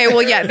 Okay,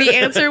 well, yeah, the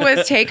answer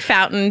was Take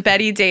Fountain.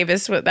 Betty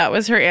Davis, that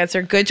was her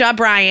answer. Good job,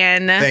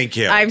 Bryan. Thank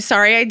you. I'm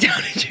sorry I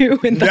doubted you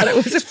and thought it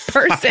was a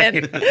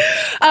person.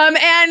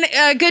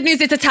 And good news,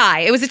 it's a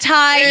tie. It was a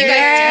tie. You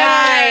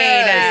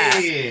guys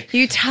tied.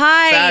 You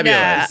tied.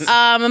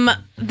 Fabulous.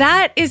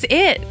 That is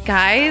it,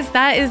 guys.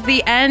 That is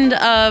the end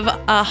of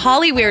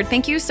Hollyweird.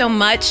 Thank you so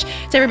much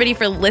to everybody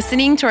for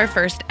listening to our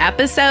first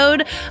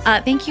episode.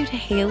 Thank you to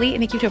Haley and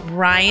thank you to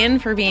Bryan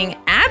for being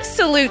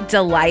absolute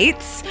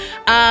delights.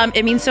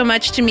 It means so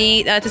much to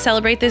me to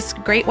celebrate this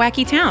great,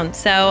 wacky town.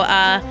 So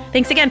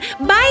thanks again.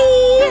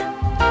 Bye.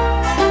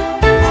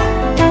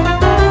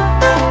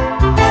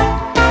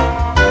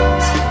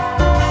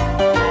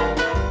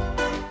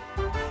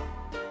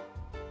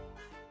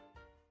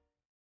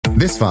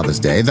 This Father's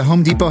Day, the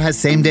Home Depot has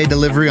same-day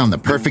delivery on the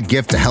perfect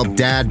gift to help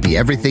Dad be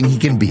everything he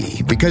can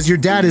be. Because your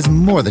dad is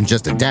more than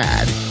just a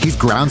dad. He's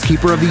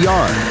groundskeeper of the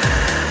yard,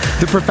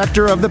 the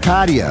perfecter of the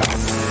patio,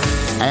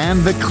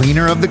 and the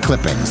cleaner of the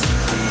clippings.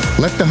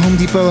 Let the Home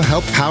Depot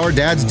help power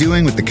Dad's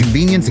doing with the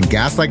convenience and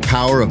gas-like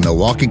power of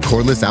Milwaukee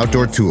cordless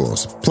outdoor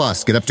tools.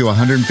 Plus, get up to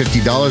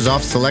 $150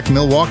 off select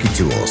Milwaukee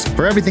tools.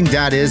 For everything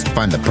Dad is,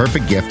 find the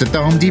perfect gift at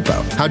the Home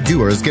Depot. How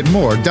doers get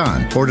more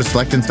done. Order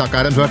select and stock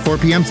items by 4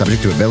 p.m.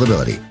 subject to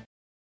availability.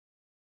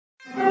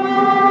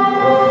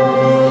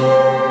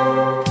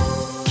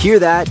 Hear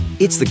that?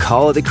 It's the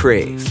call of the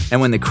Crave. And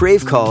when the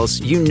Crave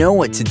calls, you know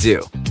what to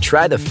do.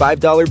 Try the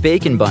 $5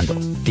 Bacon Bundle.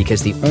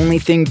 Because the only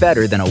thing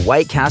better than a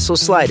White Castle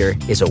slider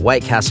is a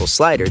White Castle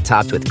slider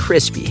topped with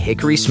crispy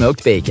hickory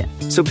smoked bacon.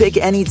 So pick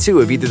any two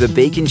of either the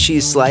Bacon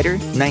Cheese Slider,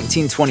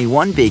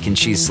 1921 Bacon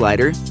Cheese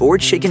Slider, or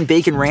Chicken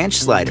Bacon Ranch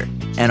Slider.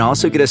 And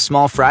also get a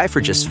small fry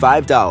for just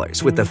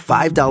 $5 with the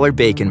 $5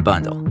 Bacon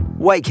Bundle.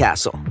 White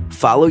Castle.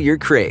 Follow your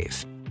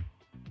Crave.